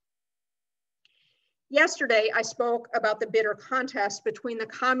known. Yesterday, I spoke about the bitter contest between the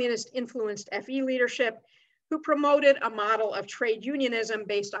communist-influenced FE leadership, who promoted a model of trade unionism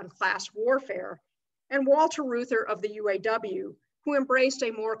based on class warfare, and Walter Reuther of the UAW, who embraced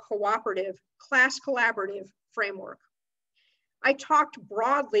a more cooperative, class collaborative framework. I talked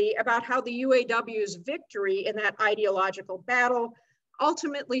broadly about how the UAW's victory in that ideological battle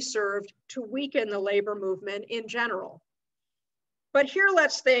ultimately served to weaken the labor movement in general. But here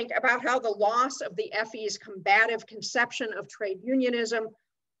let's think about how the loss of the FE's combative conception of trade unionism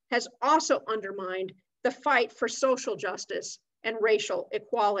has also undermined the fight for social justice and racial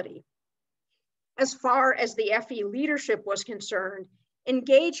equality. As far as the FE leadership was concerned,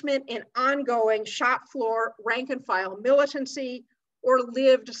 Engagement in ongoing shop floor rank and file militancy or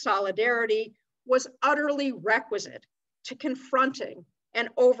lived solidarity was utterly requisite to confronting and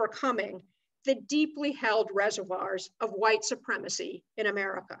overcoming the deeply held reservoirs of white supremacy in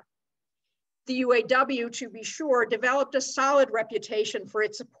America. The UAW, to be sure, developed a solid reputation for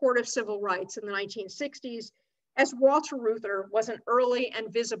its support of civil rights in the 1960s, as Walter Reuther was an early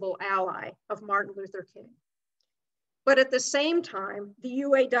and visible ally of Martin Luther King. But at the same time, the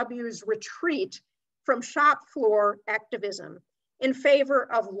UAW's retreat from shop floor activism in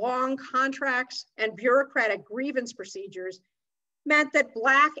favor of long contracts and bureaucratic grievance procedures meant that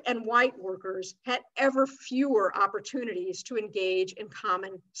Black and white workers had ever fewer opportunities to engage in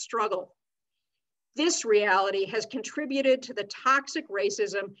common struggle. This reality has contributed to the toxic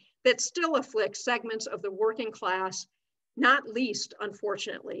racism that still afflicts segments of the working class, not least,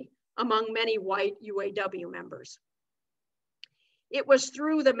 unfortunately, among many white UAW members. It was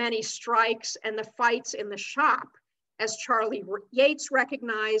through the many strikes and the fights in the shop, as Charlie Yates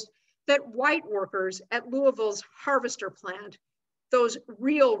recognized, that white workers at Louisville's Harvester plant, those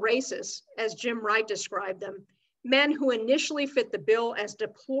real racists, as Jim Wright described them, men who initially fit the bill as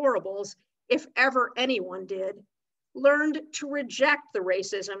deplorables, if ever anyone did, learned to reject the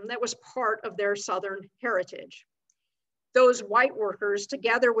racism that was part of their Southern heritage. Those white workers,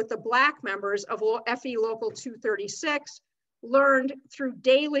 together with the Black members of FE Local 236, learned through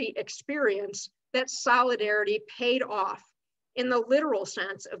daily experience that solidarity paid off in the literal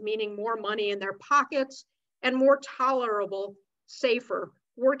sense of meaning more money in their pockets and more tolerable, safer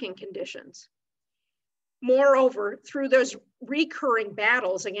working conditions. Moreover, through those recurring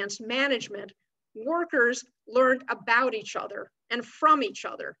battles against management, workers learned about each other and from each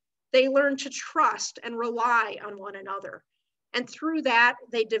other. They learned to trust and rely on one another. And through that,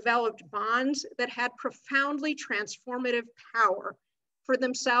 they developed bonds that had profoundly transformative power for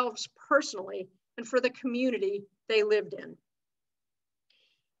themselves personally and for the community they lived in.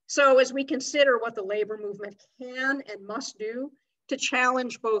 So as we consider what the labor movement can and must do to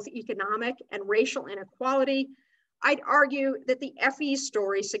challenge both economic and racial inequality, I'd argue that the FE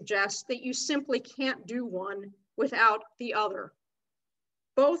story suggests that you simply can't do one without the other.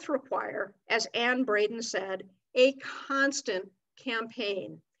 Both require, as Anne Braden said, a constant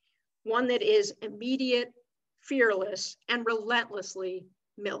campaign, one that is immediate, fearless, and relentlessly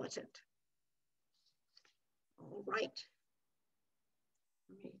militant. All right,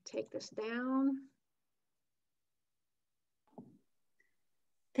 let me take this down.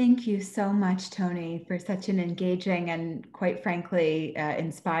 Thank you so much, Toni, for such an engaging and, quite frankly,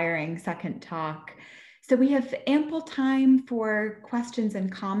 inspiring second talk. So we have ample time for questions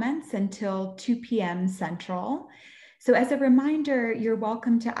and comments until 2 p.m. Central. So as a reminder, you're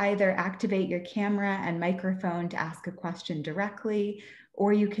welcome to either activate your camera and microphone to ask a question directly,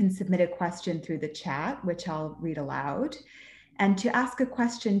 or you can submit a question through the chat, which I'll read aloud. And to ask a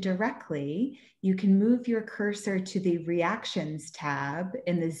question directly, you can move your cursor to the Reactions tab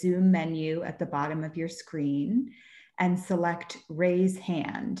in the Zoom menu at the bottom of your screen and select Raise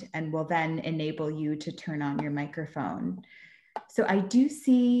Hand, and will then enable you to turn on your microphone. So I do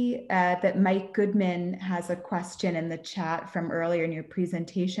see that Mike Goodman has a question in the chat from earlier in your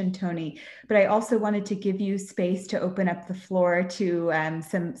presentation, Toni, but I also wanted to give you space to open up the floor to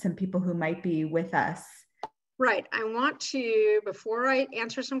some people who might be with us. Right, I want to, before I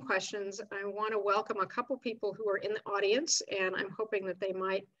answer some questions, I want to welcome a couple people who are in the audience, and I'm hoping that they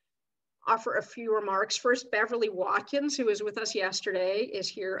might offer a few remarks. First, Beverly Watkins, who was with us yesterday, is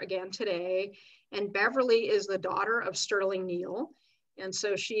here again today. And Beverly is the daughter of Sterling Neal. And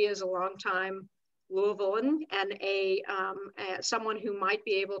so she is a longtime Louisvillian and someone who might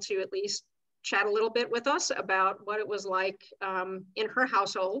be able to at least chat a little bit with us about what it was like in her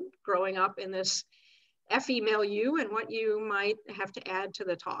household growing up in this FE milieu, and what you might have to add to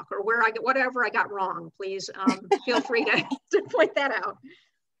the talk, or whatever I got wrong, please feel free to point that out.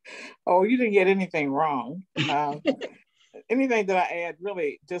 Oh, you didn't get anything wrong. Anything that I add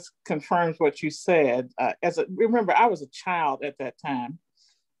really just confirms what you said. Remember, I was a child at that time,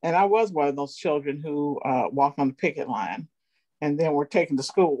 and I was one of those children who walked on the picket line and then were taken to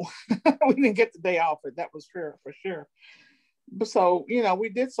school. We didn't get the day off, but that was for sure. But so, we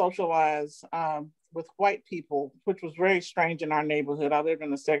did socialize with white people, which was very strange in our neighborhood. I lived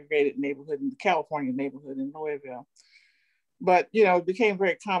in a segregated neighborhood, in the California neighborhood in Louisville. But, it became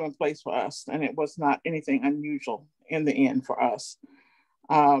very commonplace for us, and it was not anything unusual in the end for us.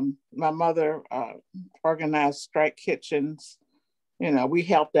 My mother organized strike kitchens. We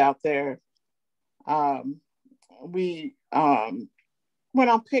helped out there. We went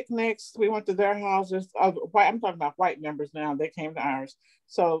on picnics. We went to their houses. I'm talking about white members now. They came to ours.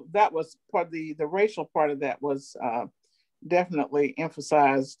 So that was part of the racial part of that was definitely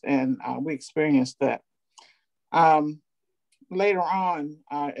emphasized, and we experienced that. Later on,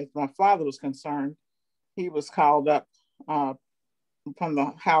 as my father was concerned, he was called up from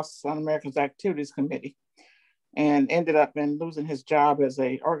the House Un-American Activities Committee and ended up in losing his job as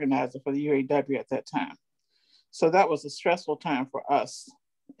an organizer for the UAW at that time. So that was a stressful time for us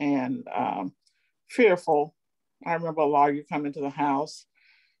and fearful. I remember a lawyer coming to the house.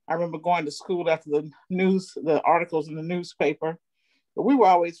 I remember going to school after the articles in the newspaper. But we were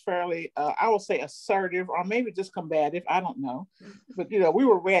always fairly, I would say, assertive, or maybe just combative. I don't know, but we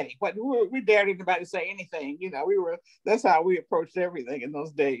were ready. But we dared anybody to say anything. That's how we approached everything in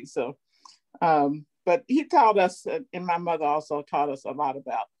those days. So, but he taught us, and my mother also taught us a lot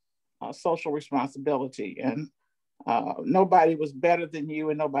about social responsibility, and nobody was better than you,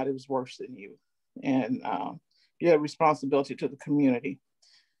 and nobody was worse than you, and you had responsibility to the community.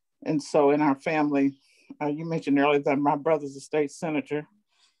 And so, in our family. You mentioned earlier that my brother's a state senator.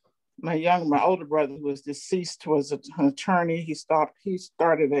 My older brother, who was deceased, was an attorney. He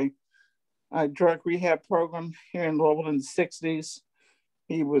started a drug rehab program here in Louisville in the 60s.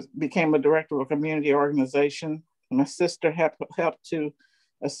 He became a director of a community organization. My sister helped to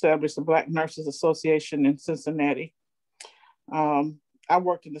establish the Black Nurses Association in Cincinnati. I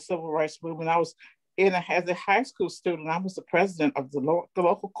worked in the civil rights movement. I was as a high school student, I was the president of the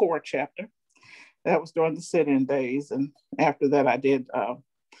local core chapter. That was during the sit-in days. And after that, I did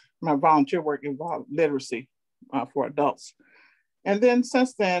my volunteer work involved literacy for adults. And then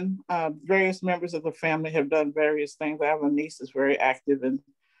since then, various members of the family have done various things. I have a niece that's very active in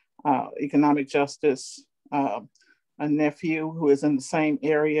economic justice, a nephew who is in the same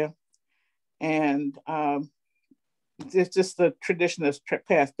area. And it's just the tradition that's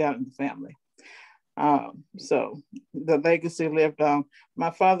passed down in the family. So the legacy lived on.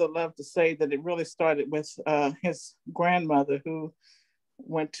 My father loved to say that it really started with his grandmother, who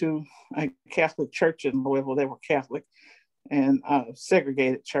went to a Catholic church in Louisville. They were Catholic and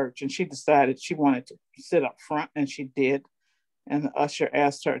segregated church. And she decided she wanted to sit up front, and she did. And the usher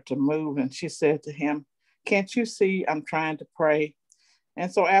asked her to move. And she said to him, "Can't you see I'm trying to pray?"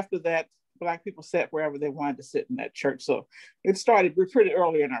 And so after that, Black people sat wherever they wanted to sit in that church. So it started pretty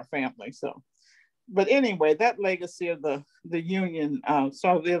early in our family. So. But anyway, that legacy of the Union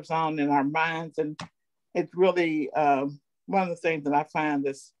sort of lives on in our minds. And it's really one of the things that I find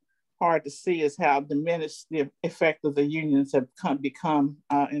that's hard to see is how diminished the effect of the unions have become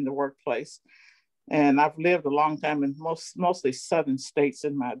in the workplace. And I've lived a long time in mostly Southern states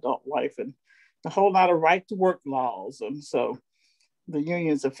in my adult life, and a whole lot of right to work laws. And so the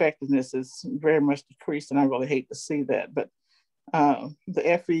union's effectiveness is very much decreased, and I really hate to see that. But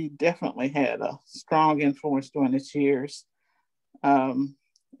the FE definitely had a strong influence during its years. And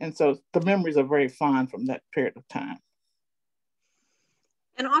so the memories are very fond from that period of time.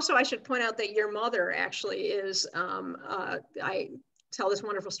 And also I should point out that your mother actually is, I tell this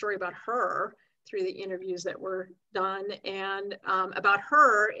wonderful story about her through the interviews that were done, and about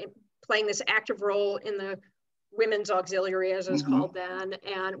her playing this active role in the Women's Auxiliary, as it was called then,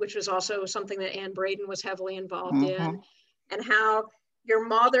 and which was also something that Ann Braden was heavily involved in. And how your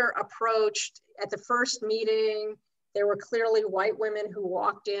mother approached at the first meeting. There were clearly white women who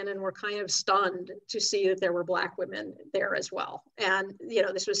walked in and were kind of stunned to see that there were Black women there as well. And,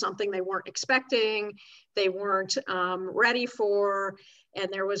 this was something they weren't expecting, they weren't ready for. And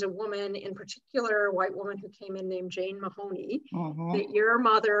there was a woman in particular, a white woman who came in named Jane Mahoney, that your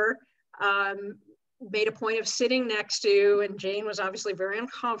mother made a point of sitting next to, and Jane was obviously very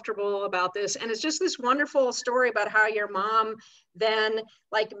uncomfortable about this. And it's just this wonderful story about how your mom then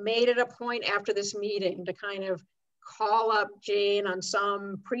made it a point after this meeting to kind of call up Jane on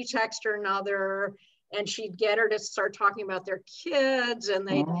some pretext or another, and she'd get her to start talking about their kids, and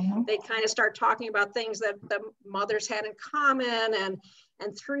they kind of start talking about things that the mothers had in common,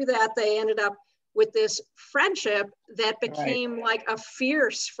 and through that they ended up with this friendship that became like a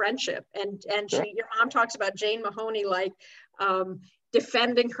fierce friendship. And your mom talks about Jane Mahoney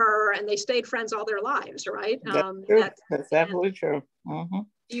defending her, and they stayed friends all their lives, right? That's absolutely true.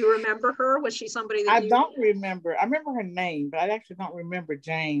 Do you remember her? Was she somebody that I don't remember. I remember her name, but I actually don't remember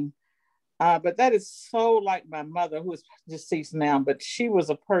Jane. But that is so like my mother, who is deceased now, but she was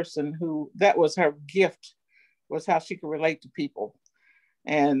a person who, that was her gift, was how she could relate to people.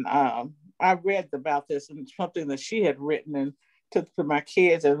 And I read about this, and it's something that she had written and took to my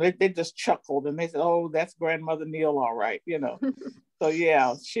kids, and they just chuckled, and they said, "Oh, that's Grandmother Neal, all right," So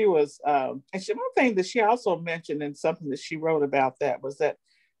yeah, she was, and one thing that she also mentioned in something that she wrote about that was that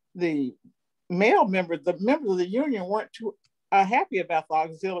the members of the union weren't too happy about the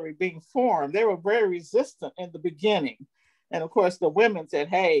auxiliary being formed. They were very resistant in the beginning. And of course, the women said,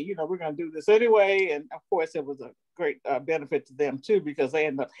 hey, you know, we're going to do this anyway. And of course, it was a great benefit to them too, because they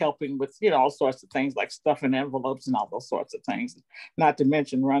ended up helping with, you know, all sorts of things like stuffing envelopes and all those sorts of things, not to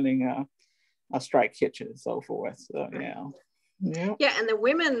mention running a strike kitchen and so forth. So, yeah. Yeah. Yeah, and the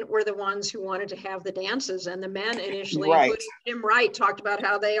women were the ones who wanted to have the dances, and the men initially, Right. including Jim Wright, talked about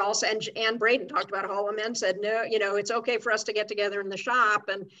how they also, and Ann Braden talked about how all the men said, no, you know, it's okay for us to get together in the shop,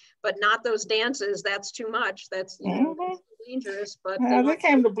 but not those dances. That's too much. That's, you know, that's dangerous. But they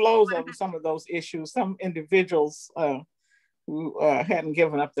came to blows over some of those issues. Some individuals who hadn't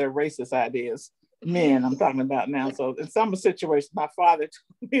given up their racist ideas. Men, I'm talking about now. So in some situations, my father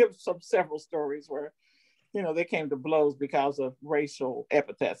told me of several stories where, you know, they came to blows because of racial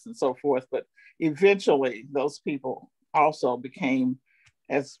epithets and so forth. But eventually those people also became,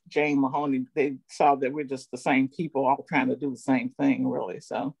 as Jane Mahoney, they saw that we're just the same people all trying to do the same thing, really.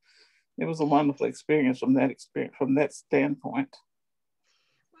 So it was a wonderful experience from that standpoint.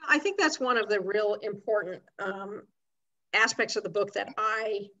 Well, I think that's one of the real important aspects of the book that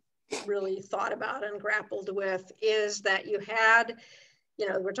I really thought about and grappled with, is that you had, you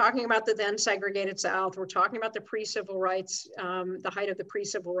know, we're talking about the then segregated South. We're talking about the pre-civil rights, the height of the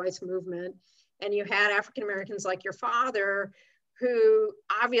pre-civil rights movement. And you had African Americans like your father, who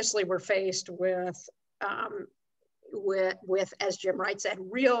obviously were faced with, as Jim Wright said,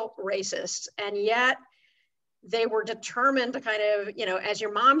 real racists. And yet they were determined to kind of, you know, as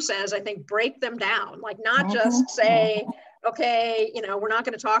your mom says, I think, break them down, like not just say, okay, you know, we're not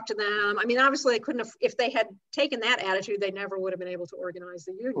going to talk to them. I mean, obviously they couldn't have, if they had taken that attitude, they never would have been able to organize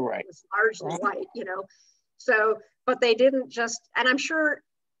the union. Right. It was largely white, you know. So, but they didn't just, and I'm sure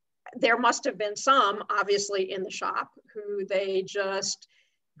there must have been some, obviously, in the shop who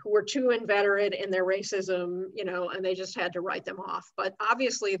were too inveterate in their racism, you know, and they just had to write them off. But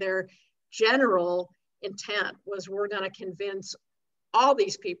obviously their general intent was, we're going to convince all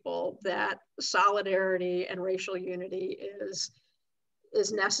these people that solidarity and racial unity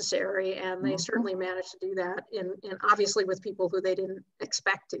is necessary, and they certainly managed to do that in obviously with people who they didn't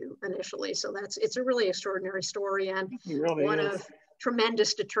expect to initially. So it's a really extraordinary story, and really one of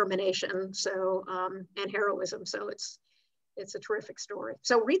tremendous determination, so and heroism. So it's a terrific story.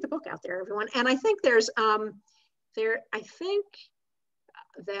 So read the book out there, everyone. And I think there's I think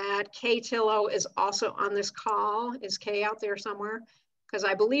that Kay Tillow is also on this call. Is Kay out there somewhere? Because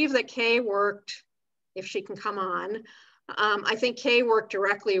I believe that Kay worked, if she can come on, I think Kay worked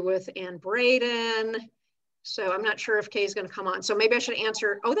directly with Ann Braden. So I'm not sure if Kay's going to come on. So maybe I should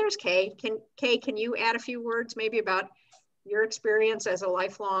answer. Oh, there's Kay. Kay, can you add a few words maybe about your experience as a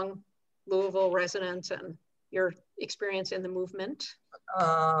lifelong Louisville resident and your experience in the movement?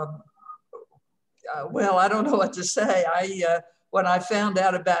 Well, I don't know what to say. When I found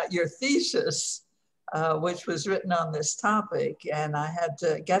out about your thesis, which was written on this topic, and I had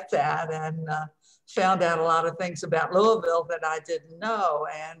to get that, and found out a lot of things about Louisville that I didn't know.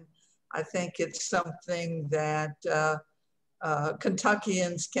 And I think it's something that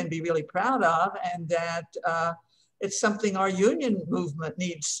Kentuckians can be really proud of, and that it's something our union movement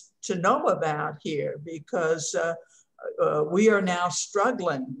needs to know about here, because we are now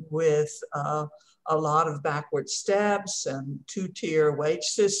struggling with a lot of backward steps and two-tier wage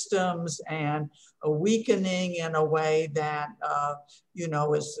systems, and a weakening in a way that you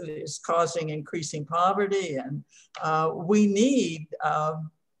know, is causing increasing poverty. And we need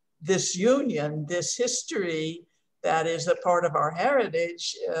this union, this history that is a part of our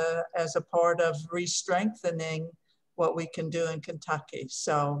heritage, as a part of re-strengthening what we can do in Kentucky.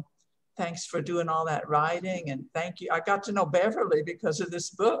 So thanks for doing all that writing, and thank you. I got to know Beverly because of this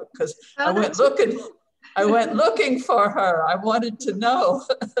book, because I went looking for her. I wanted to know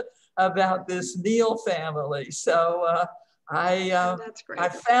about this Neal family. So I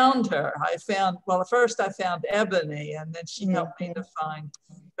found her. Well, first I found Ebony, and then she helped me to find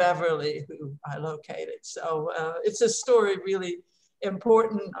Beverly, who I located. So it's a story really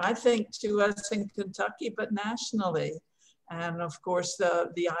important, I think, to us in Kentucky, but nationally. And of course,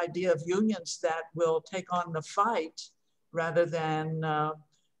 the idea of unions that will take on the fight rather than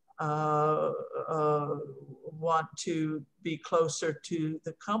want to be closer to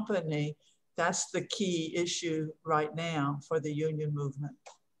the company. That's the key issue right now for the union movement.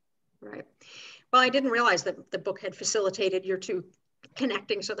 Right. Well, I didn't realize that the book had facilitated your two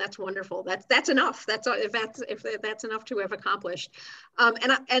connecting, so that's wonderful. That's enough. If that's enough to have accomplished.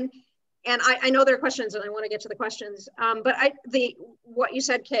 And and I know there are questions, and I want to get to the questions. But what you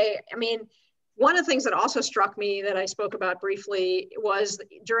said, Kay, I mean, one of the things that also struck me that I spoke about briefly was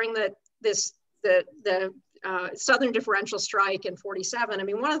during the Southern differential strike in '47. I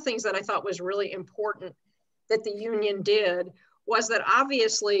mean, one of the things that I thought was really important that the union did was that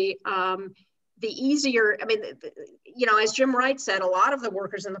obviously the easier, I mean, you know, as Jim Wright said, a lot of the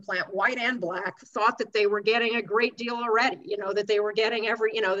workers in the plant, white and black, thought that they were getting a great deal already, you know, that they were getting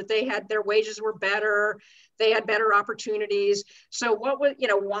that they had, their wages were better, they had better opportunities. So what was,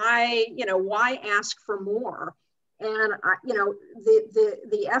 why ask for more? And,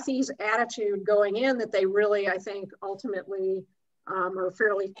 the FE's attitude going in that they really, I think, ultimately or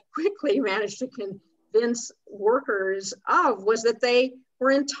fairly quickly managed to convince workers of was that they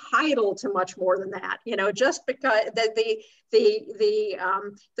were entitled to much more than that, you know, just because the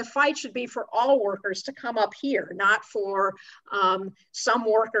fight should be for all workers to come up here, not for some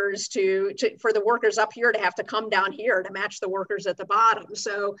workers for the workers up here to have to come down here to match the workers at the bottom.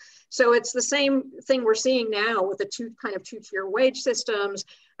 So it's the same thing we're seeing now with the two-tier wage systems.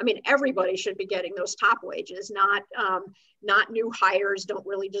 I mean, everybody should be getting those top wages, not new hires don't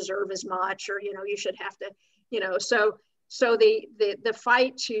really deserve as much, or, you know, you should have to, you know, so the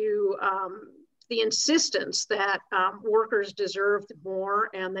fight to the insistence that workers deserved more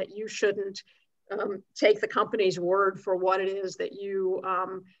and that you shouldn't take the company's word for what it is that you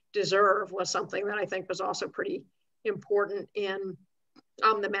deserve was something that I think was also pretty important in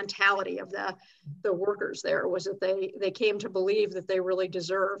the mentality of the workers there, was that they came to believe that they really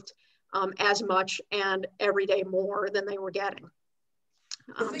deserved as much and every day more than they were getting.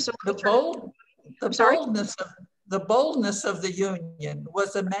 The boldness of the union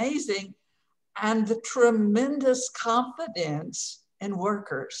was amazing, and the tremendous confidence in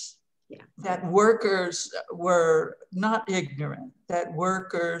workers. Yeah. That workers were not ignorant, that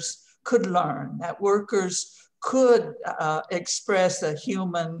workers could learn, that workers could express a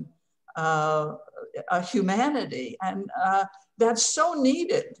humanity, and that's so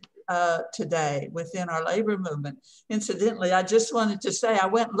needed today within our labor movement. Incidentally, I just wanted to say, I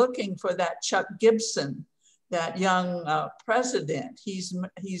went looking for that Chuck Gibson, that young president.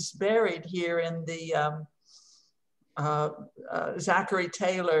 He's buried here in the Zachary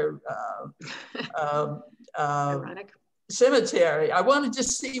Taylor cemetery. I wanted to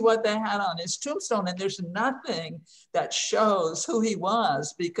see what they had on his tombstone, and there's nothing that shows who he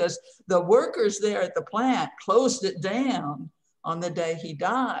was, because the workers there at the plant closed it down on the day he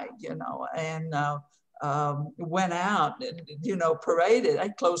died, you know, and went out and, you know, paraded. I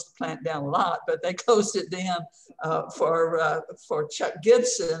closed the plant down a lot, but they closed it down for Chuck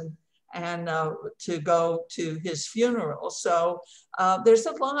Gibson and to go to his funeral. So there's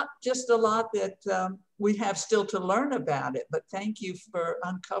a lot that we have still to learn about it, but thank you for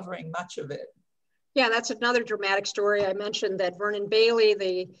uncovering much of it. Yeah, that's another dramatic story. I mentioned that Vernon Bailey,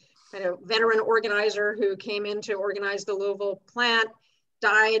 the kind of veteran organizer who came in to organize the Louisville plant,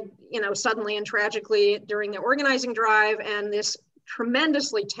 died, you know, suddenly and tragically during the organizing drive. And this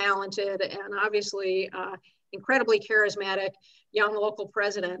tremendously talented and obviously incredibly charismatic young local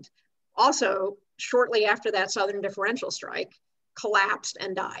president, also shortly after that Southern differential strike, collapsed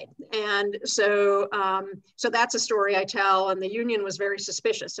and died. And so that's a story I tell, and the union was very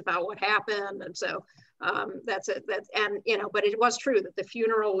suspicious about what happened. And so but it was true that the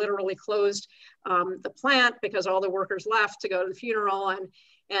funeral literally closed the plant because all the workers left to go to the funeral. And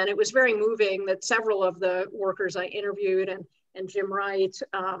it was very moving that several of the workers I interviewed and Jim Wright,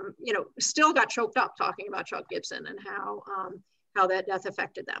 still got choked up talking about Chuck Gibson and how that death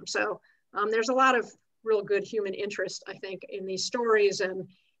affected them. So there's a lot of real good human interest, I think, in these stories and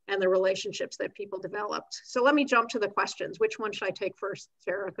the relationships that people developed. So let me jump to the questions. Which one should I take first,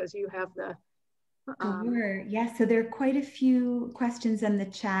 Sarah? Because you have the Sure. Yeah, so there are quite a few questions in the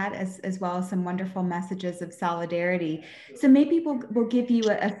chat as well as some wonderful messages of solidarity. So maybe we'll give you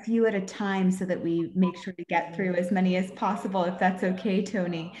a few at a time so that we make sure to get through as many as possible, if that's okay,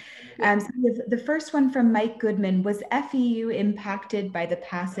 Toni. So we have the first one from Mike Goodman. Was FEU impacted by the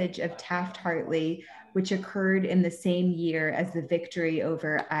passage of Taft-Hartley, which occurred in the same year as the victory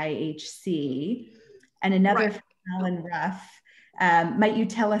over IHC? And another from Alan Ruff. Might you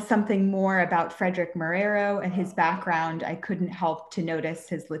tell us something more about Frederick Marrero and his background? I couldn't help to notice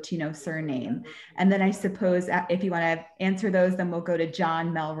his Latino surname. And then I suppose if you want to answer those, then we'll go to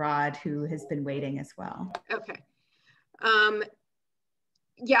John Melrod, who has been waiting as well. Okay.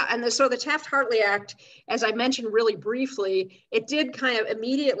 So the Taft-Hartley Act, as I mentioned really briefly, it did kind of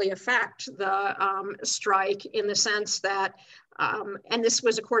immediately affect the strike in the sense that, and this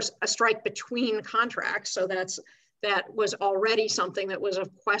was, of course, a strike between contracts. So that's that was already something that was of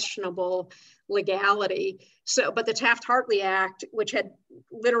questionable legality. So, but the Taft-Hartley Act, which had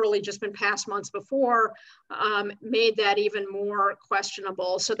literally just been passed months before, made that even more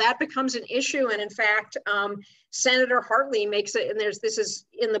questionable. So that becomes an issue. And in fact, Senator Hartley makes it, and this is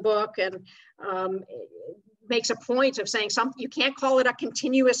in the book, and makes a point of saying you can't call it a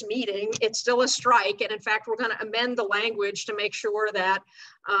continuous meeting. It's still a strike. And in fact, we're going to amend the language to make sure that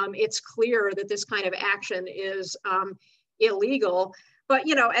it's clear that this kind of action is illegal. But,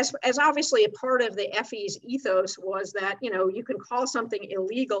 you know, as obviously a part of the FE's ethos was that, you know, you can call something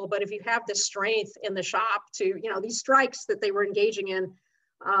illegal, but if you have the strength in the shop to, you know, these strikes that they were engaging in,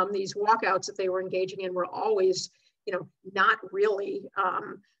 these walkouts that they were engaging in were always, you know, not really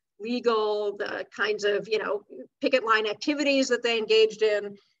legal. The kinds of, you know, picket line activities that they engaged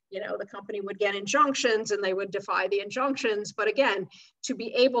in, you know, the company would get injunctions and they would defy the injunctions. But again, to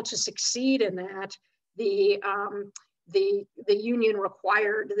be able to succeed in that, the union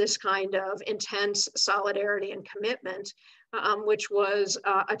required this kind of intense solidarity and commitment, which was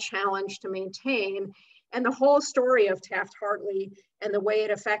a challenge to maintain. And the whole story of Taft-Hartley and the way it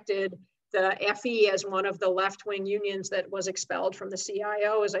affected the FE as one of the left-wing unions that was expelled from the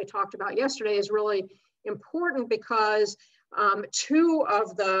CIO, as I talked about yesterday, is really important because two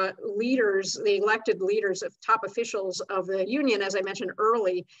of the leaders, the elected leaders of top officials of the union, as I mentioned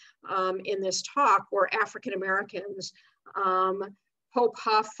early in this talk, were African Americans. Hope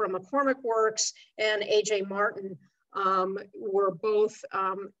Huff from McCormick Works and A.J. Martin were both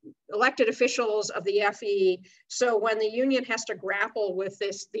elected officials of the FE. So when the union has to grapple with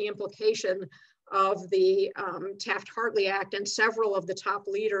the implication of the Taft-Hartley Act, and several of the top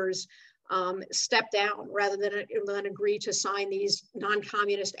leaders step down rather than agree to sign these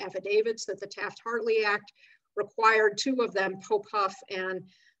non-communist affidavits that the Taft-Hartley Act required. Two of them, Hope Huff and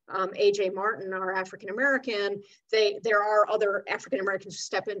A.J. Martin, are African-American. There are other African-Americans who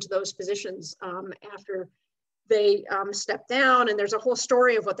step into those positions after they stepped down, and there's a whole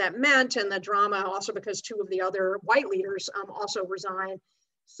story of what that meant and the drama also because two of the other white leaders also resigned.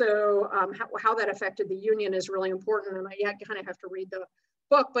 So how that affected the union is really important, and I kind of have to read the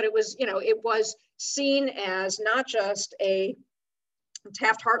book, but it was, you know, it was seen as not just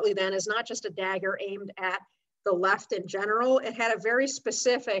Taft-Hartley then as not just a dagger aimed at the left in general. It had a very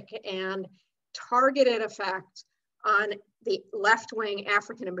specific and targeted effect on the left-wing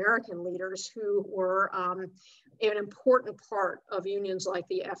African-American leaders who were an important part of unions like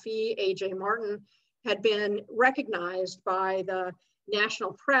the FE. A.J. Martin had been recognized by the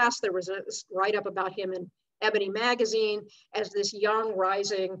national press. There was a write-up about him in Ebony magazine as this young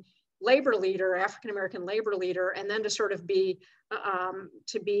rising labor leader, African-American labor leader, and then to sort of to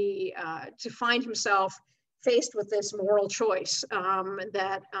find himself faced with this moral choice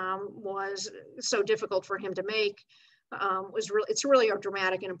that was so difficult for him to make. It's really a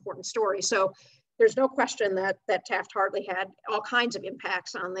dramatic and important story. So there's no question that Taft-Hartley had all kinds of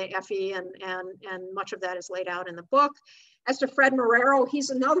impacts on the FE, and much of that is laid out in the book. As to Fred Marrero, he's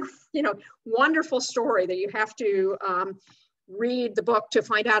another, you know, wonderful story that you have to read the book to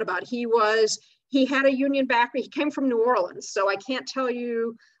find out about. He had a union background. He came from New Orleans, so I can't tell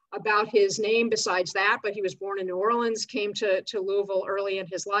you about his name besides that, but he was born in New Orleans, came to Louisville early in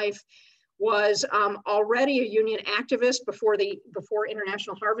his life, was already a union activist before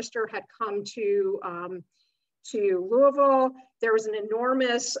International Harvester had come to Louisville. There was an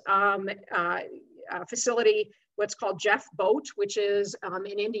enormous facility, what's called Jeff Boat, which is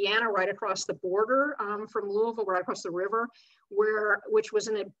in Indiana, right across the border from Louisville, right across the river, which was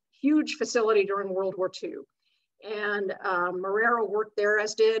in a huge facility during World War II. And Marrero worked there,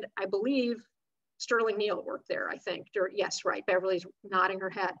 as did, I believe, Sterling Neal worked there, I think. Yes, right, Beverly's nodding her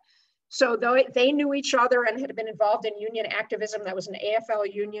head. So though they knew each other and had been involved in union activism, that was an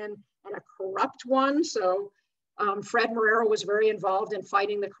AFL union and a corrupt one. So Fred Marrero was very involved in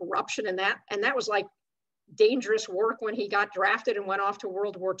fighting the corruption in that. And that was like dangerous work when he got drafted and went off to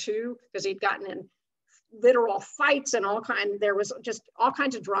World War II, because he'd gotten in literal fights and there was just all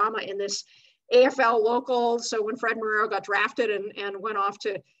kinds of drama in this AFL local. So when Fred Marrero got drafted and went off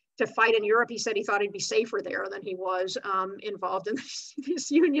to fight in Europe, he said he thought he'd be safer there than he was involved in this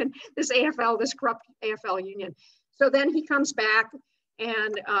union, this corrupt AFL union. So then he comes back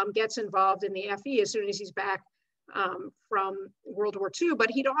and gets involved in the FE as soon as he's back from World War II. But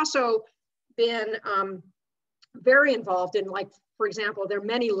he'd also been very involved in, like, for example, there are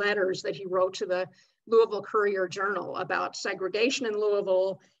many letters that he wrote to the Louisville Courier-Journal about segregation in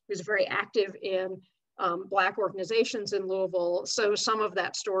Louisville. He was very active in Black organizations in Louisville. So some of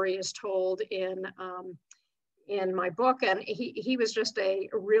that story is told in my book. And he was just a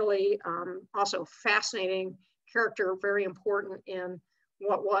really also fascinating character very important in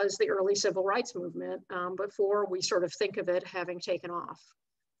what was the early civil rights movement before we sort of think of it having taken off.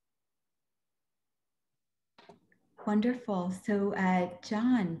 Wonderful. So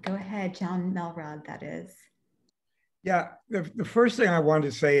John, go ahead. John Melrod, that is. Yeah, the first thing I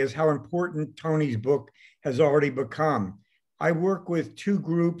wanted to say is how important Toni's book has already become. I work with two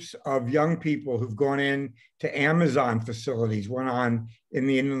groups of young people who've gone in to Amazon facilities, one in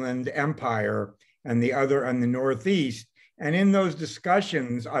the Inland Empire and the other in the Northeast. And in those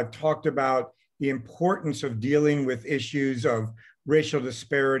discussions, I've talked about the importance of dealing with issues of racial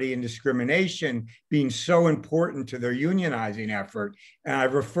disparity and discrimination being so important to their unionizing effort. And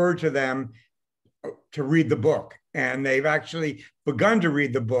I've referred to them to read the book. And they've actually begun to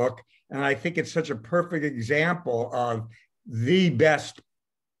read the book. And I think it's such a perfect example of the best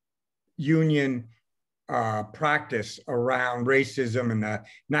union practice around racism and the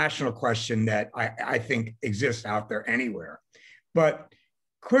national question that I think exists out there anywhere. But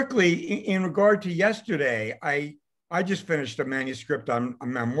quickly, in regard to yesterday, I just finished a manuscript on a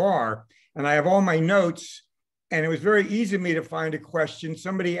memoir, and I have all my notes, and it was very easy for me to find a question.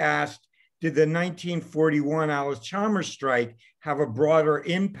 Somebody asked, did the 1941 Alice Chalmers strike have a broader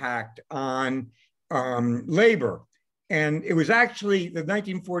impact on labor? And it was actually the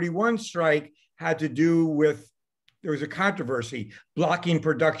 1941 strike had to do with, there was a controversy, blocking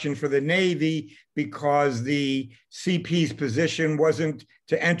production for the Navy because the CP's position wasn't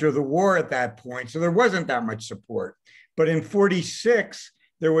to enter the war at that point. So there wasn't that much support. But in 46,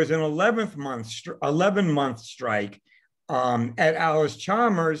 there was an 11-month strike at Alice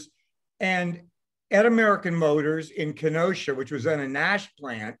Chalmers, and at American Motors in Kenosha, which was then a Nash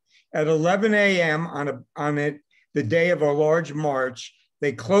plant, at 11 a.m. on the day of a large march.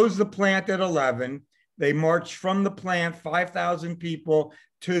 They closed the plant at 11. They marched from the plant, 5,000 people,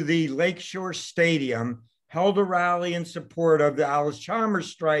 to the Lakeshore Stadium, held a rally in support of the Alice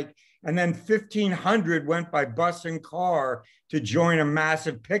Chalmers strike, and then 1,500 went by bus and car to join a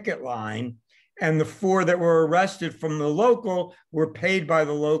massive picket line. And the 4 that were arrested from the local were paid by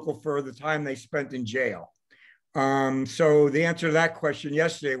the local for the time they spent in jail. So the answer to that question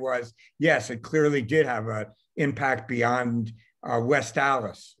yesterday was, yes, it clearly did have an impact beyond West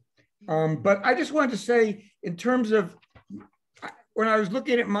Alice. But I just wanted to say, in terms of, when I was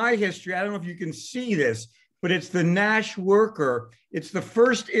looking at my history, I don't know if you can see this, but it's the Nash Worker. It's the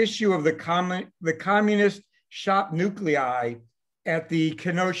first issue of the Communist Shop Nuclei at the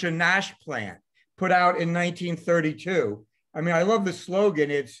Kenosha Nash plant, put out in 1932. I mean, I love the slogan.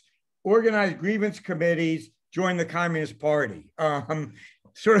 It's organized grievance committees, join the Communist Party.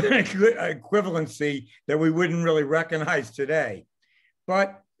 Sort of an equivalency that we wouldn't really recognize today.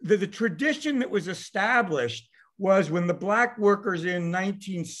 But the tradition that was established was when the Black workers in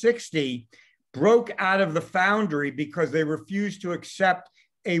 1960 broke out of the foundry because they refused to accept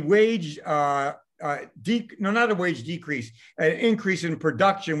a wage, not a wage decrease, an increase in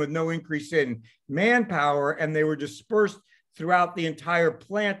production with no increase in manpower, and they were dispersed throughout the entire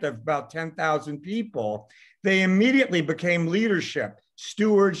plant of about 10,000 people. They immediately became leadership,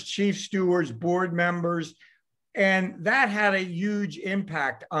 stewards, chief stewards, board members, and that had a huge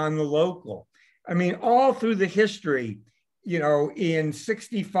impact on the local. I mean, all through the history, you know, in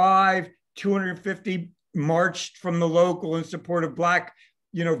 65, 250 marched from the local in support of Black,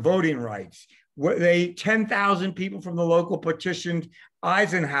 you know, voting rights. 10,000 people from the local petitioned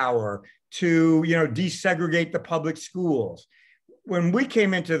Eisenhower to, you know, desegregate the public schools. When we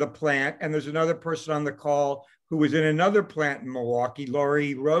came into the plant, and there's another person on the call who was in another plant in Milwaukee,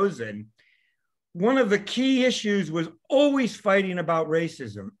 Laurie Rosen, one of the key issues was always fighting about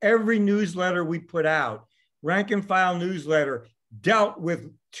racism. Every newsletter we put out, rank and file newsletter, dealt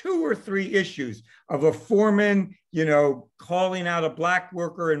with 2 or 3 issues of a foreman, you know, calling out a Black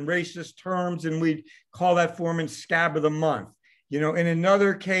worker in racist terms, and we'd call that foreman Scab of the Month. You know, in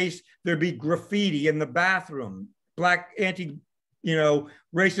another case, there'd be graffiti in the bathroom, Black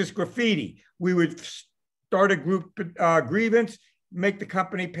racist graffiti. We would start a group grievance, make the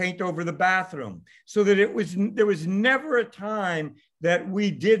company paint over the bathroom, so that there was never a time that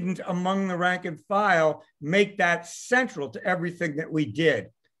we didn't, among the rank and file, make that central to everything that we did.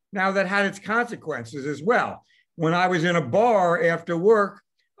 Now, that had its consequences as well. When I was in a bar after work,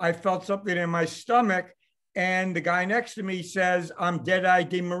 I felt something in my stomach, and the guy next to me says, "I'm Deadeye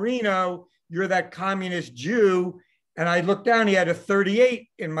DiMarino, you're that communist Jew." And I looked down, he had a 38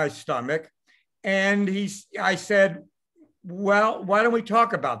 in my stomach. And I said, "Well, why don't we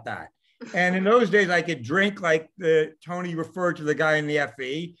talk about that?" And in those days, I could drink like Toni referred to the guy in the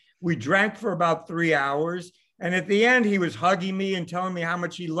FE. We drank for about 3 hours. And at the end, he was hugging me and telling me how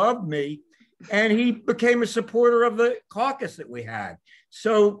much he loved me. And he became a supporter of the caucus that we had.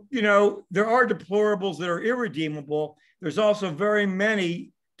 So, you know, there are deplorables that are irredeemable. There's also very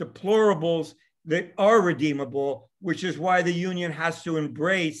many deplorables that are redeemable, which is why the union has to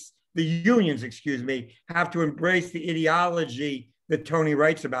embrace, the unions, excuse me, have to embrace the ideology that Toni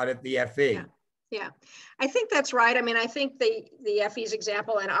writes about at the FE. Yeah. Yeah, I think that's right. I mean, I think the FE's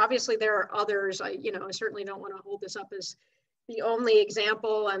example, and obviously there are others. I certainly don't want to hold this up as the only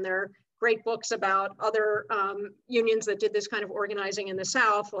example, and there are great books about other unions that did this kind of organizing in the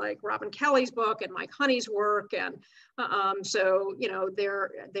South, like Robin Kelly's book and Mike Honey's work. And so, you know,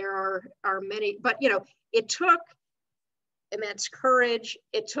 there are many, but, you know, it took immense courage.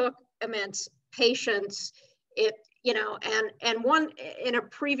 It took immense patience. You know, and one, in a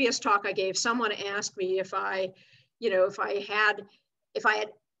previous talk I gave, someone asked me if I had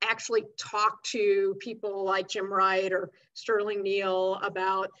actually talked to people like Jim Wright or Sterling Neal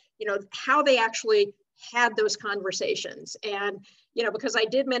about, you know, how they actually had those conversations. And, you know, because I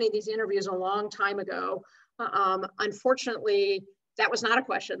did many of these interviews a long time ago, unfortunately, that was not a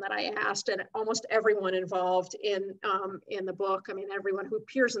question that I asked, and almost everyone involved in the book, I mean, everyone who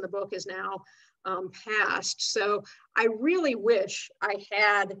appears in the book is now passed. So I really wish I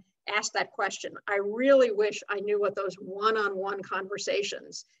had asked that question. I really wish I knew what those one-on-one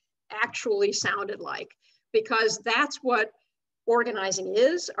conversations actually sounded like, because that's what organizing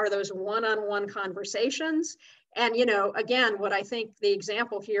are those one-on-one conversations. And, you know, again, what I think the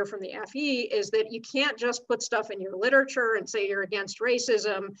example here from the FE is that you can't just put stuff in your literature and say you're against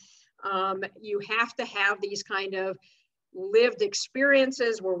racism. You have to have these kind of lived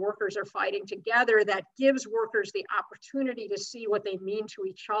experiences where workers are fighting together that gives workers the opportunity to see what they mean to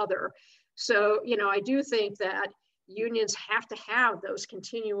each other. So, you know, I do think that unions have to have those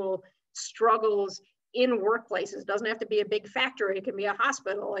continual struggles in workplaces. It doesn't have to be a big factory. It can be a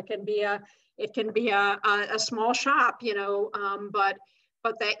hospital. It can be a small shop, you know, but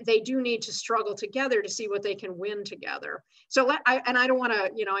they do need to struggle together to see what they can win together. So I don't want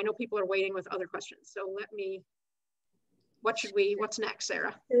to, you know, I know people are waiting with other questions. So what's next,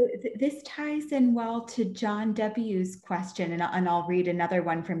 Sarah? So this ties in well to John W.'s question, and I'll read another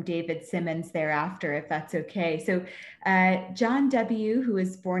one from David Simmons thereafter, if that's okay. So John W., who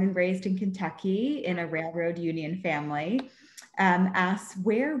was born and raised in Kentucky in a railroad union family, asks,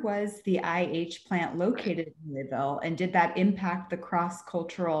 where was the IH plant located in Louisville, and did that impact the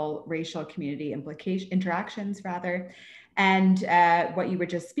cross-cultural racial community interactions rather? And what you were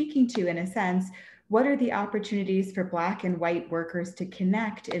just speaking to, in a sense, what are the opportunities for Black and white workers to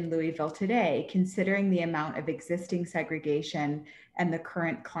connect in Louisville today, considering the amount of existing segregation and the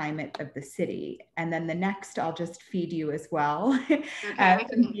current climate of the city? And then the next, I'll just feed you as well,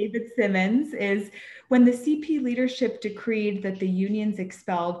 from David Simmons, is when the CP leadership decreed that the unions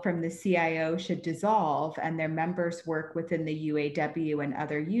expelled from the CIO should dissolve and their members work within the UAW and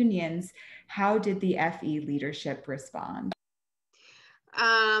other unions, how did the FE leadership respond?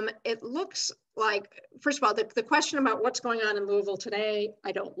 It looks like, first of all, the question about what's going on in Louisville today,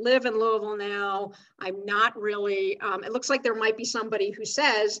 I don't live in Louisville now. I'm not really, it looks like there might be somebody who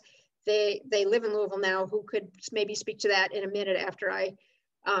says they live in Louisville now who could maybe speak to that in a minute after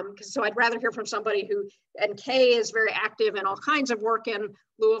so I'd rather hear from somebody and Kay is very active in all kinds of work in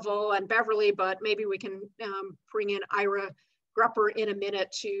Louisville and Beverly, but maybe we can bring in Ira Grupper in a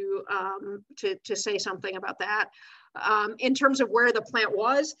minute to say something about that. In terms of where the plant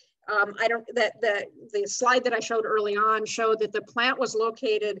was, the slide that I showed early on showed that the plant was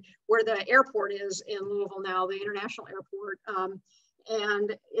located where the airport is in Louisville now, the international airport.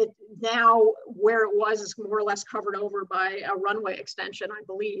 And it now where it was is more or less covered over by a runway extension, I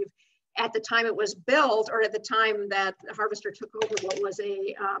believe. At the time it was built, or at the time that Harvester took over what was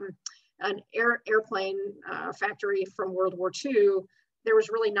an airplane factory from World War II, there was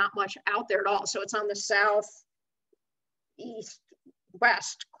really not much out there at all. So it's on the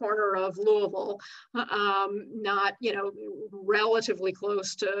southeast-west corner of Louisville, not, you know, relatively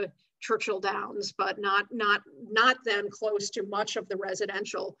close to Churchill Downs, but not then close to much of the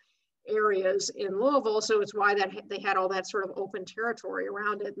residential areas in Louisville. So it's why that they had all that sort of open territory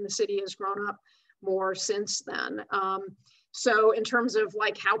around it, and the city has grown up more since then. So in terms of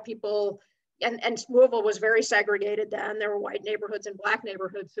like how people, and Louisville was very segregated then. There were white neighborhoods and Black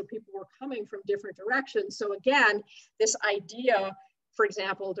neighborhoods, so people were coming from different directions. So again, this idea, for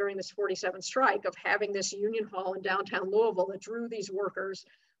example, during this 47 strike of having this union hall in downtown Louisville that drew these workers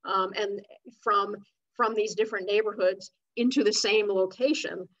and from these different neighborhoods into the same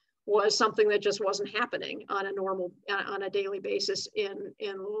location was something that just wasn't happening on a daily basis in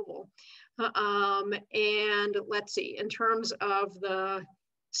Louisville. And let's see, in terms of the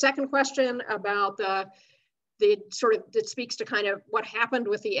second question about the sort of, that speaks to kind of what happened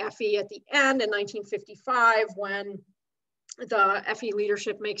with the FE at the end in 1955 when the FE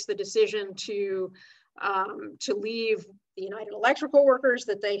leadership makes the decision to leave the United Electrical Workers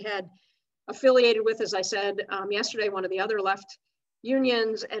that they had affiliated with, as I said yesterday, one of the other left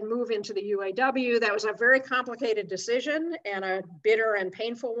unions, and move into the UAW. That was a very complicated decision and a bitter and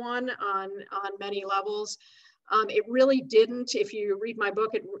painful one on many levels. It really didn't, if you read my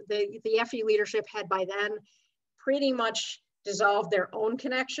book, the FE leadership had by then pretty much dissolved their own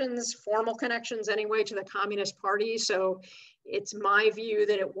connections, formal connections anyway, to the Communist Party. So it's my view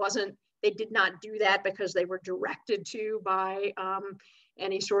that it wasn't, they did not do that because they were directed to by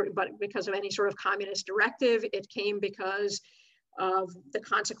but because of any sort of communist directive. It came because of the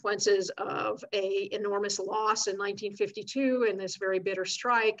consequences of an enormous loss in 1952 and this very bitter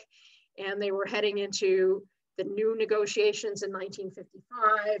strike. And they were heading into the new negotiations in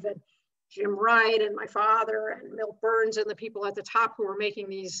 1955. And Jim Wright and my father and Milt Burns and the people at the top who were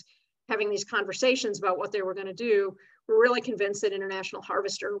having these conversations about what they were going to do were really convinced that International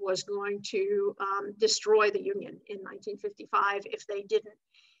Harvester was going to destroy the union in 1955 if they didn't.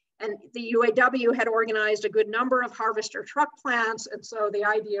 And the UAW had organized a good number of harvester truck plants. And so the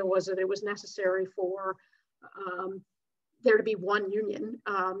idea was that it was necessary for there to be one union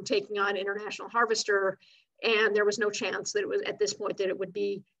taking on International Harvester. And there was no chance that it was at this point that it would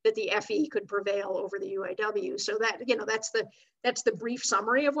be that the FE could prevail over the UAW. So that, you know, that's the brief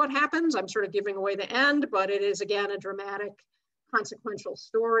summary of what happens. I'm sort of giving away the end, but it is again a dramatic, consequential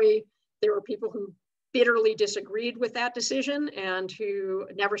story. There were people who bitterly disagreed with that decision and who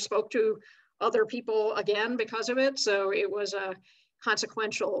never spoke to other people again because of it. So it was a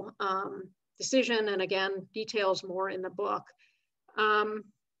consequential decision, and again, details more in the book. I'm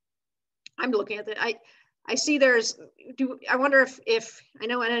looking at that. I see I wonder if I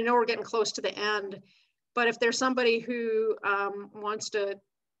know we're getting close to the end, but if there's somebody who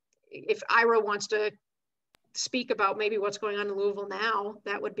if Ira wants to speak about maybe what's going on in Louisville now,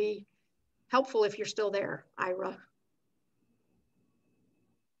 that would be helpful if you're still there, Ira.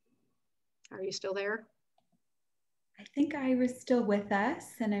 Are you still there? I think Ira's still with us,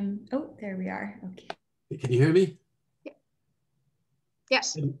 and oh, there we are. Okay. Can you hear me? Yeah.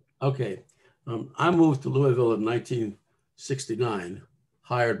 Yes. Okay. I moved to Louisville in 1969,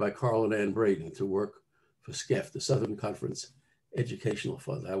 hired by Carl and Ann Braden to work for SCEF, the Southern Conference Educational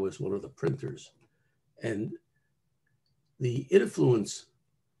Fund. I was one of the printers. And the influence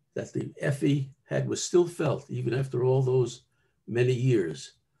that the FE had was still felt even after all those many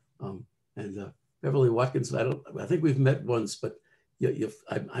years. Beverly Watkins, I think we've met once, but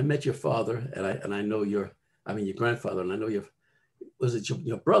I met your father, and I know your grandfather, and I know was it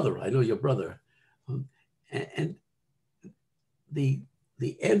your brother? I know your brother. And the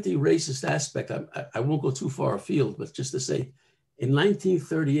anti-racist aspect, I won't go too far afield, but just to say, in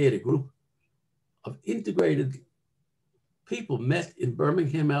 1938, a group of integrated people met in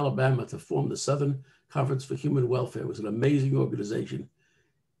Birmingham, Alabama to form the Southern Conference for Human Welfare. It was an amazing organization.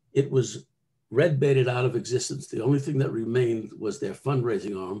 It was red-baited out of existence. The only thing that remained was their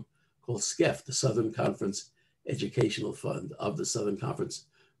fundraising arm called SCEF, the Southern Conference Educational Fund of the Southern Conference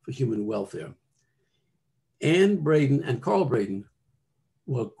for Human Welfare. Ann Braden and Carl Braden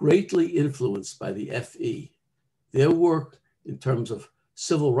were greatly influenced by the FE. Their work in terms of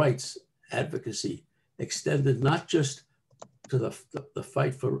civil rights advocacy extended not just to the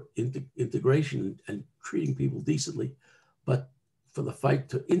fight for integration and treating people decently, but for the fight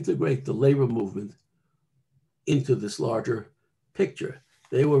to integrate the labor movement into this larger picture.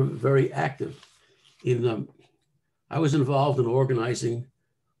 They were very active. I was involved in organizing,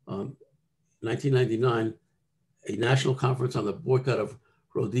 1999, a national conference on the boycott of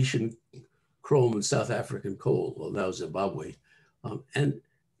Rhodesian chrome and South African coal, well, now Zimbabwe. And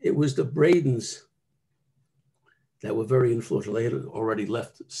it was the Bradens that were very influential. They had already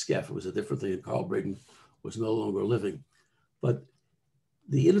left SCEF. It was a different thing, and Carl Braden was no longer living. But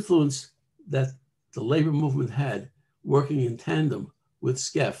the influence that the labor movement had working in tandem with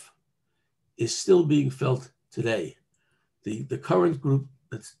SCEF is still being felt today. The current group,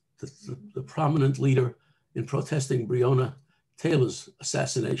 that's the prominent leader in protesting Breonna Taylor's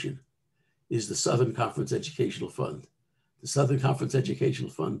assassination, is the Southern Conference Educational Fund. The Southern Conference Educational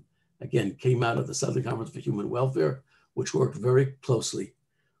Fund, again, came out of the Southern Conference for Human Welfare, which worked very closely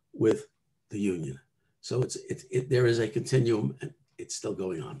with the union. So there is a continuum, and it's still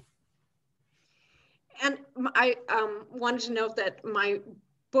going on. And I wanted to note that my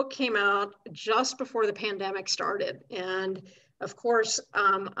book came out just before the pandemic started. And of course,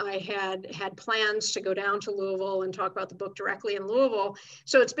 I had plans to go down to Louisville and talk about the book directly in Louisville.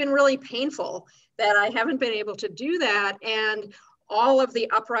 So it's been really painful that I haven't been able to do that. And all of the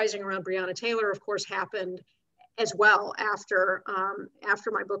uprising around Breonna Taylor, of course, happened as well after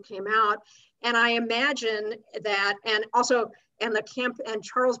my book came out. And I imagine that, and the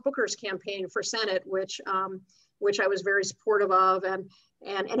Charles Booker's campaign for Senate, which I was very supportive of, and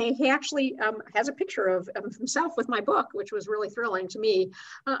he actually has a picture of himself with my book, which was really thrilling to me.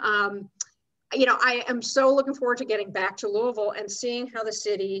 I am so looking forward to getting back to Louisville and seeing how the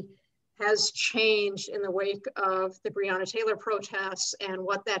city has changed in the wake of the Breonna Taylor protests and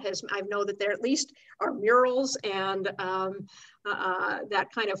what that has. I know that there at least are murals and that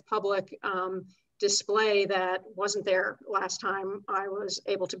kind of public display that wasn't there last time I was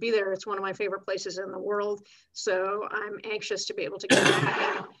able to be there. It's one of my favorite places in the world. So I'm anxious to be able to get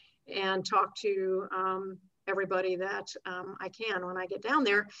back and talk to everybody that I can when I get down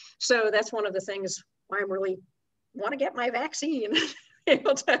there. So that's one of the things why I really want to get my vaccine.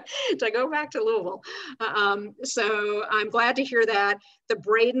 Able to go back to Louisville. So I'm glad to hear that. The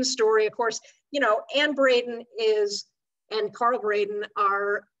Braden story, of course, Anne Braden and Carl Braden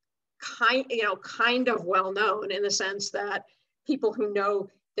are kind of well known in the sense that people who know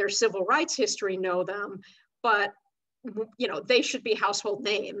their civil rights history know them, but they should be household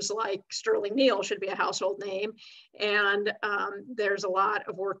names, like Sterling Neal should be a household name. And there's a lot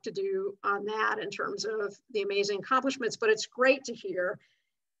of work to do on that in terms of the amazing accomplishments, but it's great to hear.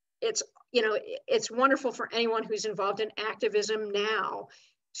 It's wonderful for anyone who's involved in activism now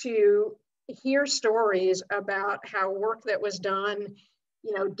to hear stories about how work that was done,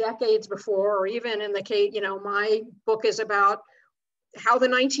 decades before, or even in the case, my book is about how the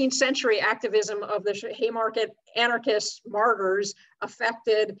 19th century activism of the Haymarket anarchist martyrs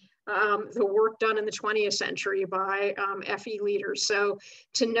affected the work done in the 20th century by FE leaders. So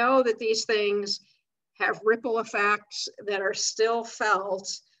to know that these things have ripple effects that are still felt,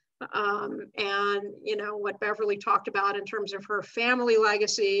 and what Beverly talked about in terms of her family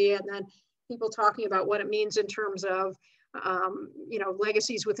legacy, and then people talking about what it means in terms of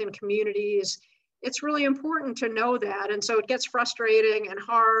legacies within communities. It's really important to know that. And so it gets frustrating and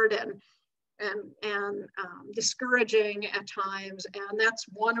hard and discouraging at times. And that's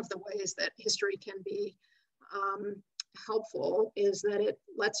one of the ways that history can be helpful, is that it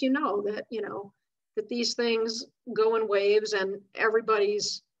lets you know that, that these things go in waves, and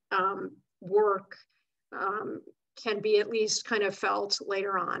everybody's work can be at least kind of felt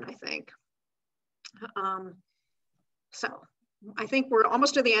later on, I think. So I think we're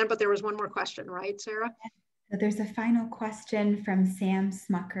almost to the end, but there was one more question, right, Sarah? So there's a final question from Sam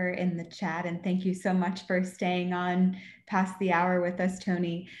Smucker in the chat, and thank you so much for staying on past the hour with us,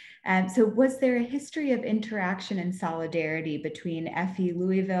 Toni. So was there a history of interaction and solidarity between FE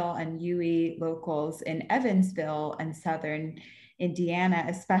Louisville and UE locals in Evansville and Southern Indiana,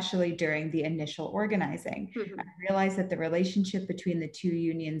 especially during the initial organizing? Mm-hmm. I realize that the relationship between the two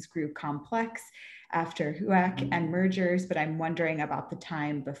unions grew complex after HUAC and mergers, but I'm wondering about the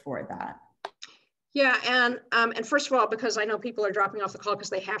time before that. Yeah, and first of all, because I know people are dropping off the call because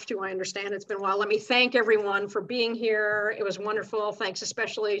they have to, I understand it's been a while. Let me thank everyone for being here. It was wonderful. Thanks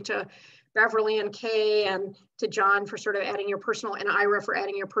especially to Beverly and Kay, and to John for sort of adding your personal, and Ira for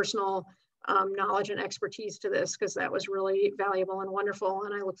adding your personal knowledge and expertise to this, because that was really valuable and wonderful.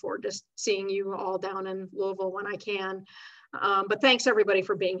 And I look forward to seeing you all down in Louisville when I can. But thanks everybody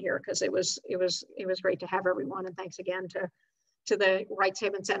for being here, because it was great to have everyone, and thanks again to the Rights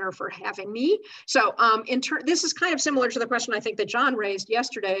Haven Center for having me. So this is kind of similar to the question I think that John raised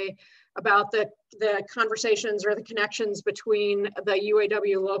yesterday about the conversations or the connections between the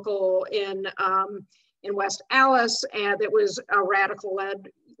UAW local in West Allis, and it was a radical-led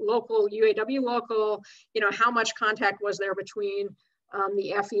local, UAW local. How much contact was there between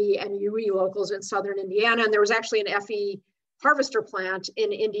the FE and UE locals in Southern Indiana? And there was actually an FE harvester plant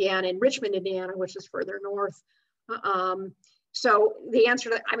in Indiana, in Richmond, Indiana, which is further north. So the answer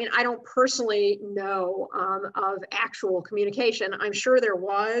to that, I don't personally know of actual communication. I'm sure there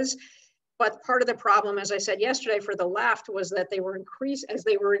was, but part of the problem, as I said yesterday, for the left was that they were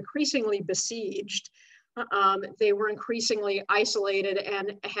increasingly besieged. They were increasingly isolated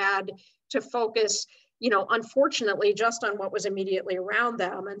and had to focus, unfortunately, just on what was immediately around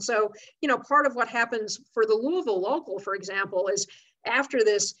them. And so, part of what happens for the Louisville local, for example, is after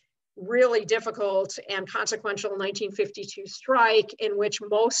this really difficult and consequential 1952 strike, in which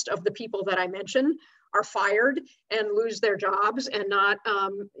most of the people that I mentioned are fired and lose their jobs and not,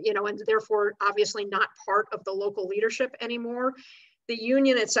 and therefore obviously not part of the local leadership anymore. the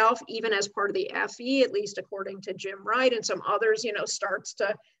union itself, even as part of the FE, at least according to Jim Wright and some others, you know, starts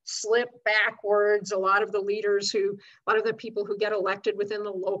to slip backwards. A lot of the leaders a lot of the people who get elected within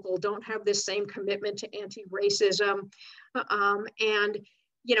the local don't have this same commitment to anti-racism. And,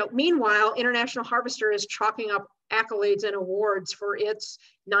 you know, meanwhile, International Harvester is chalking up accolades and awards for its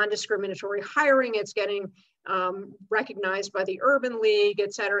non-discriminatory hiring. It's getting recognized by the Urban League,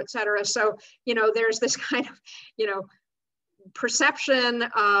 et cetera, et cetera. So, you know, there's this kind of, you know, perception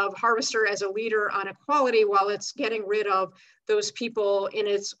of Harvester as a leader on equality while it's getting rid of those people in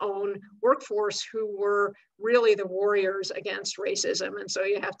its own workforce who were really the warriors against racism. And so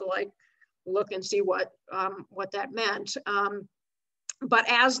you have to like look and see what that meant. But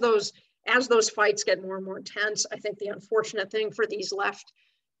as those fights get more and more intense, I think the unfortunate thing for these left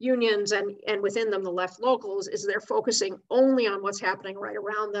unions and within them the left locals is they're focusing only on what's happening right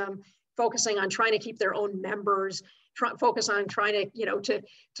around them, focusing on trying to keep their own members, focus on trying to, you know, to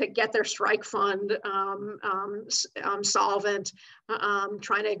get their strike fund solvent,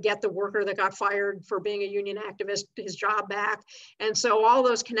 trying to get the worker that got fired for being a union activist his job back. And so all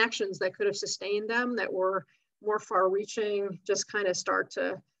those connections that could have sustained them that were more far-reaching just kind of start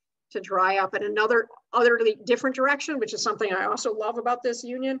to dry up. And another utterly different direction, which is something I also love about this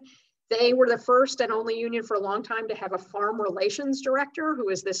union, they were the first and only union for a long time to have a farm relations director, who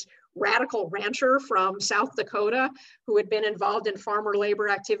is this radical rancher from South Dakota, who had been involved in farmer labor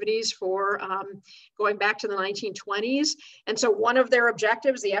activities for going back to the 1920s. And so one of their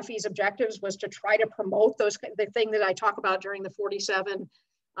objectives, the FE's objectives, was to try to promote the thing that I talk about during the 47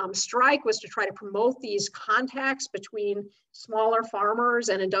 strike, was to try to promote these contacts between smaller farmers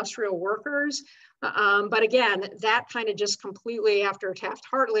and industrial workers. But again, that kind of just completely, after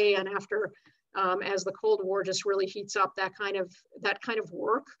Taft-Hartley and after as the Cold War just really heats up that kind of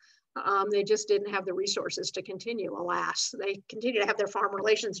work, they just didn't have the resources to continue, alas. They continue to have their farm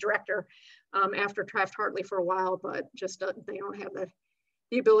relations director after Taft-Hartley for a while, but just they don't have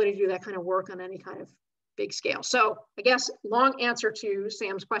the ability to do that kind of work on any kind of big scale. So I guess long answer to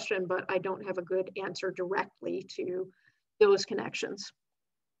Sam's question, but I don't have a good answer directly to those connections.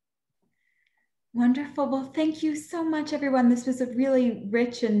 Wonderful. Well, thank you so much, everyone. This was a really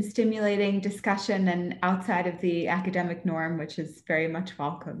rich and stimulating discussion and outside of the academic norm, which is very much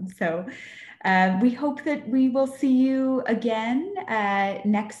welcome. So we hope that we will see you again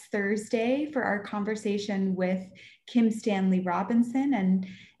next Thursday for our conversation with Kim Stanley Robinson. And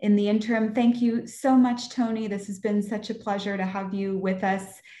in the interim, thank you so much, Toni. This has been such a pleasure to have you with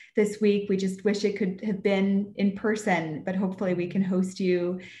us this week. We just wish it could have been in person, but hopefully we can host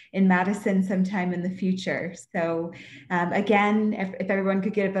you in Madison sometime in the future. So again, if everyone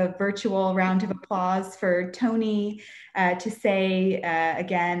could give a virtual round of applause for Toni to say,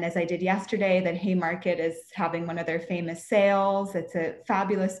 again, as I did yesterday, that Haymarket is having one of their famous sales. It's a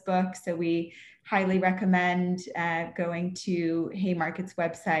fabulous book. So we highly recommend going to Haymarket's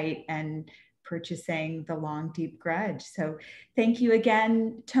website and purchasing The Long Deep Grudge. So thank you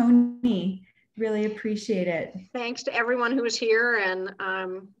again, Toni. Really appreciate it. Thanks to everyone who was here, and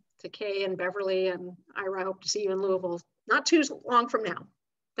to Kay and Beverly and Ira. I hope to see you in Louisville not too long from now.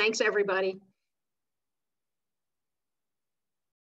 Thanks, everybody.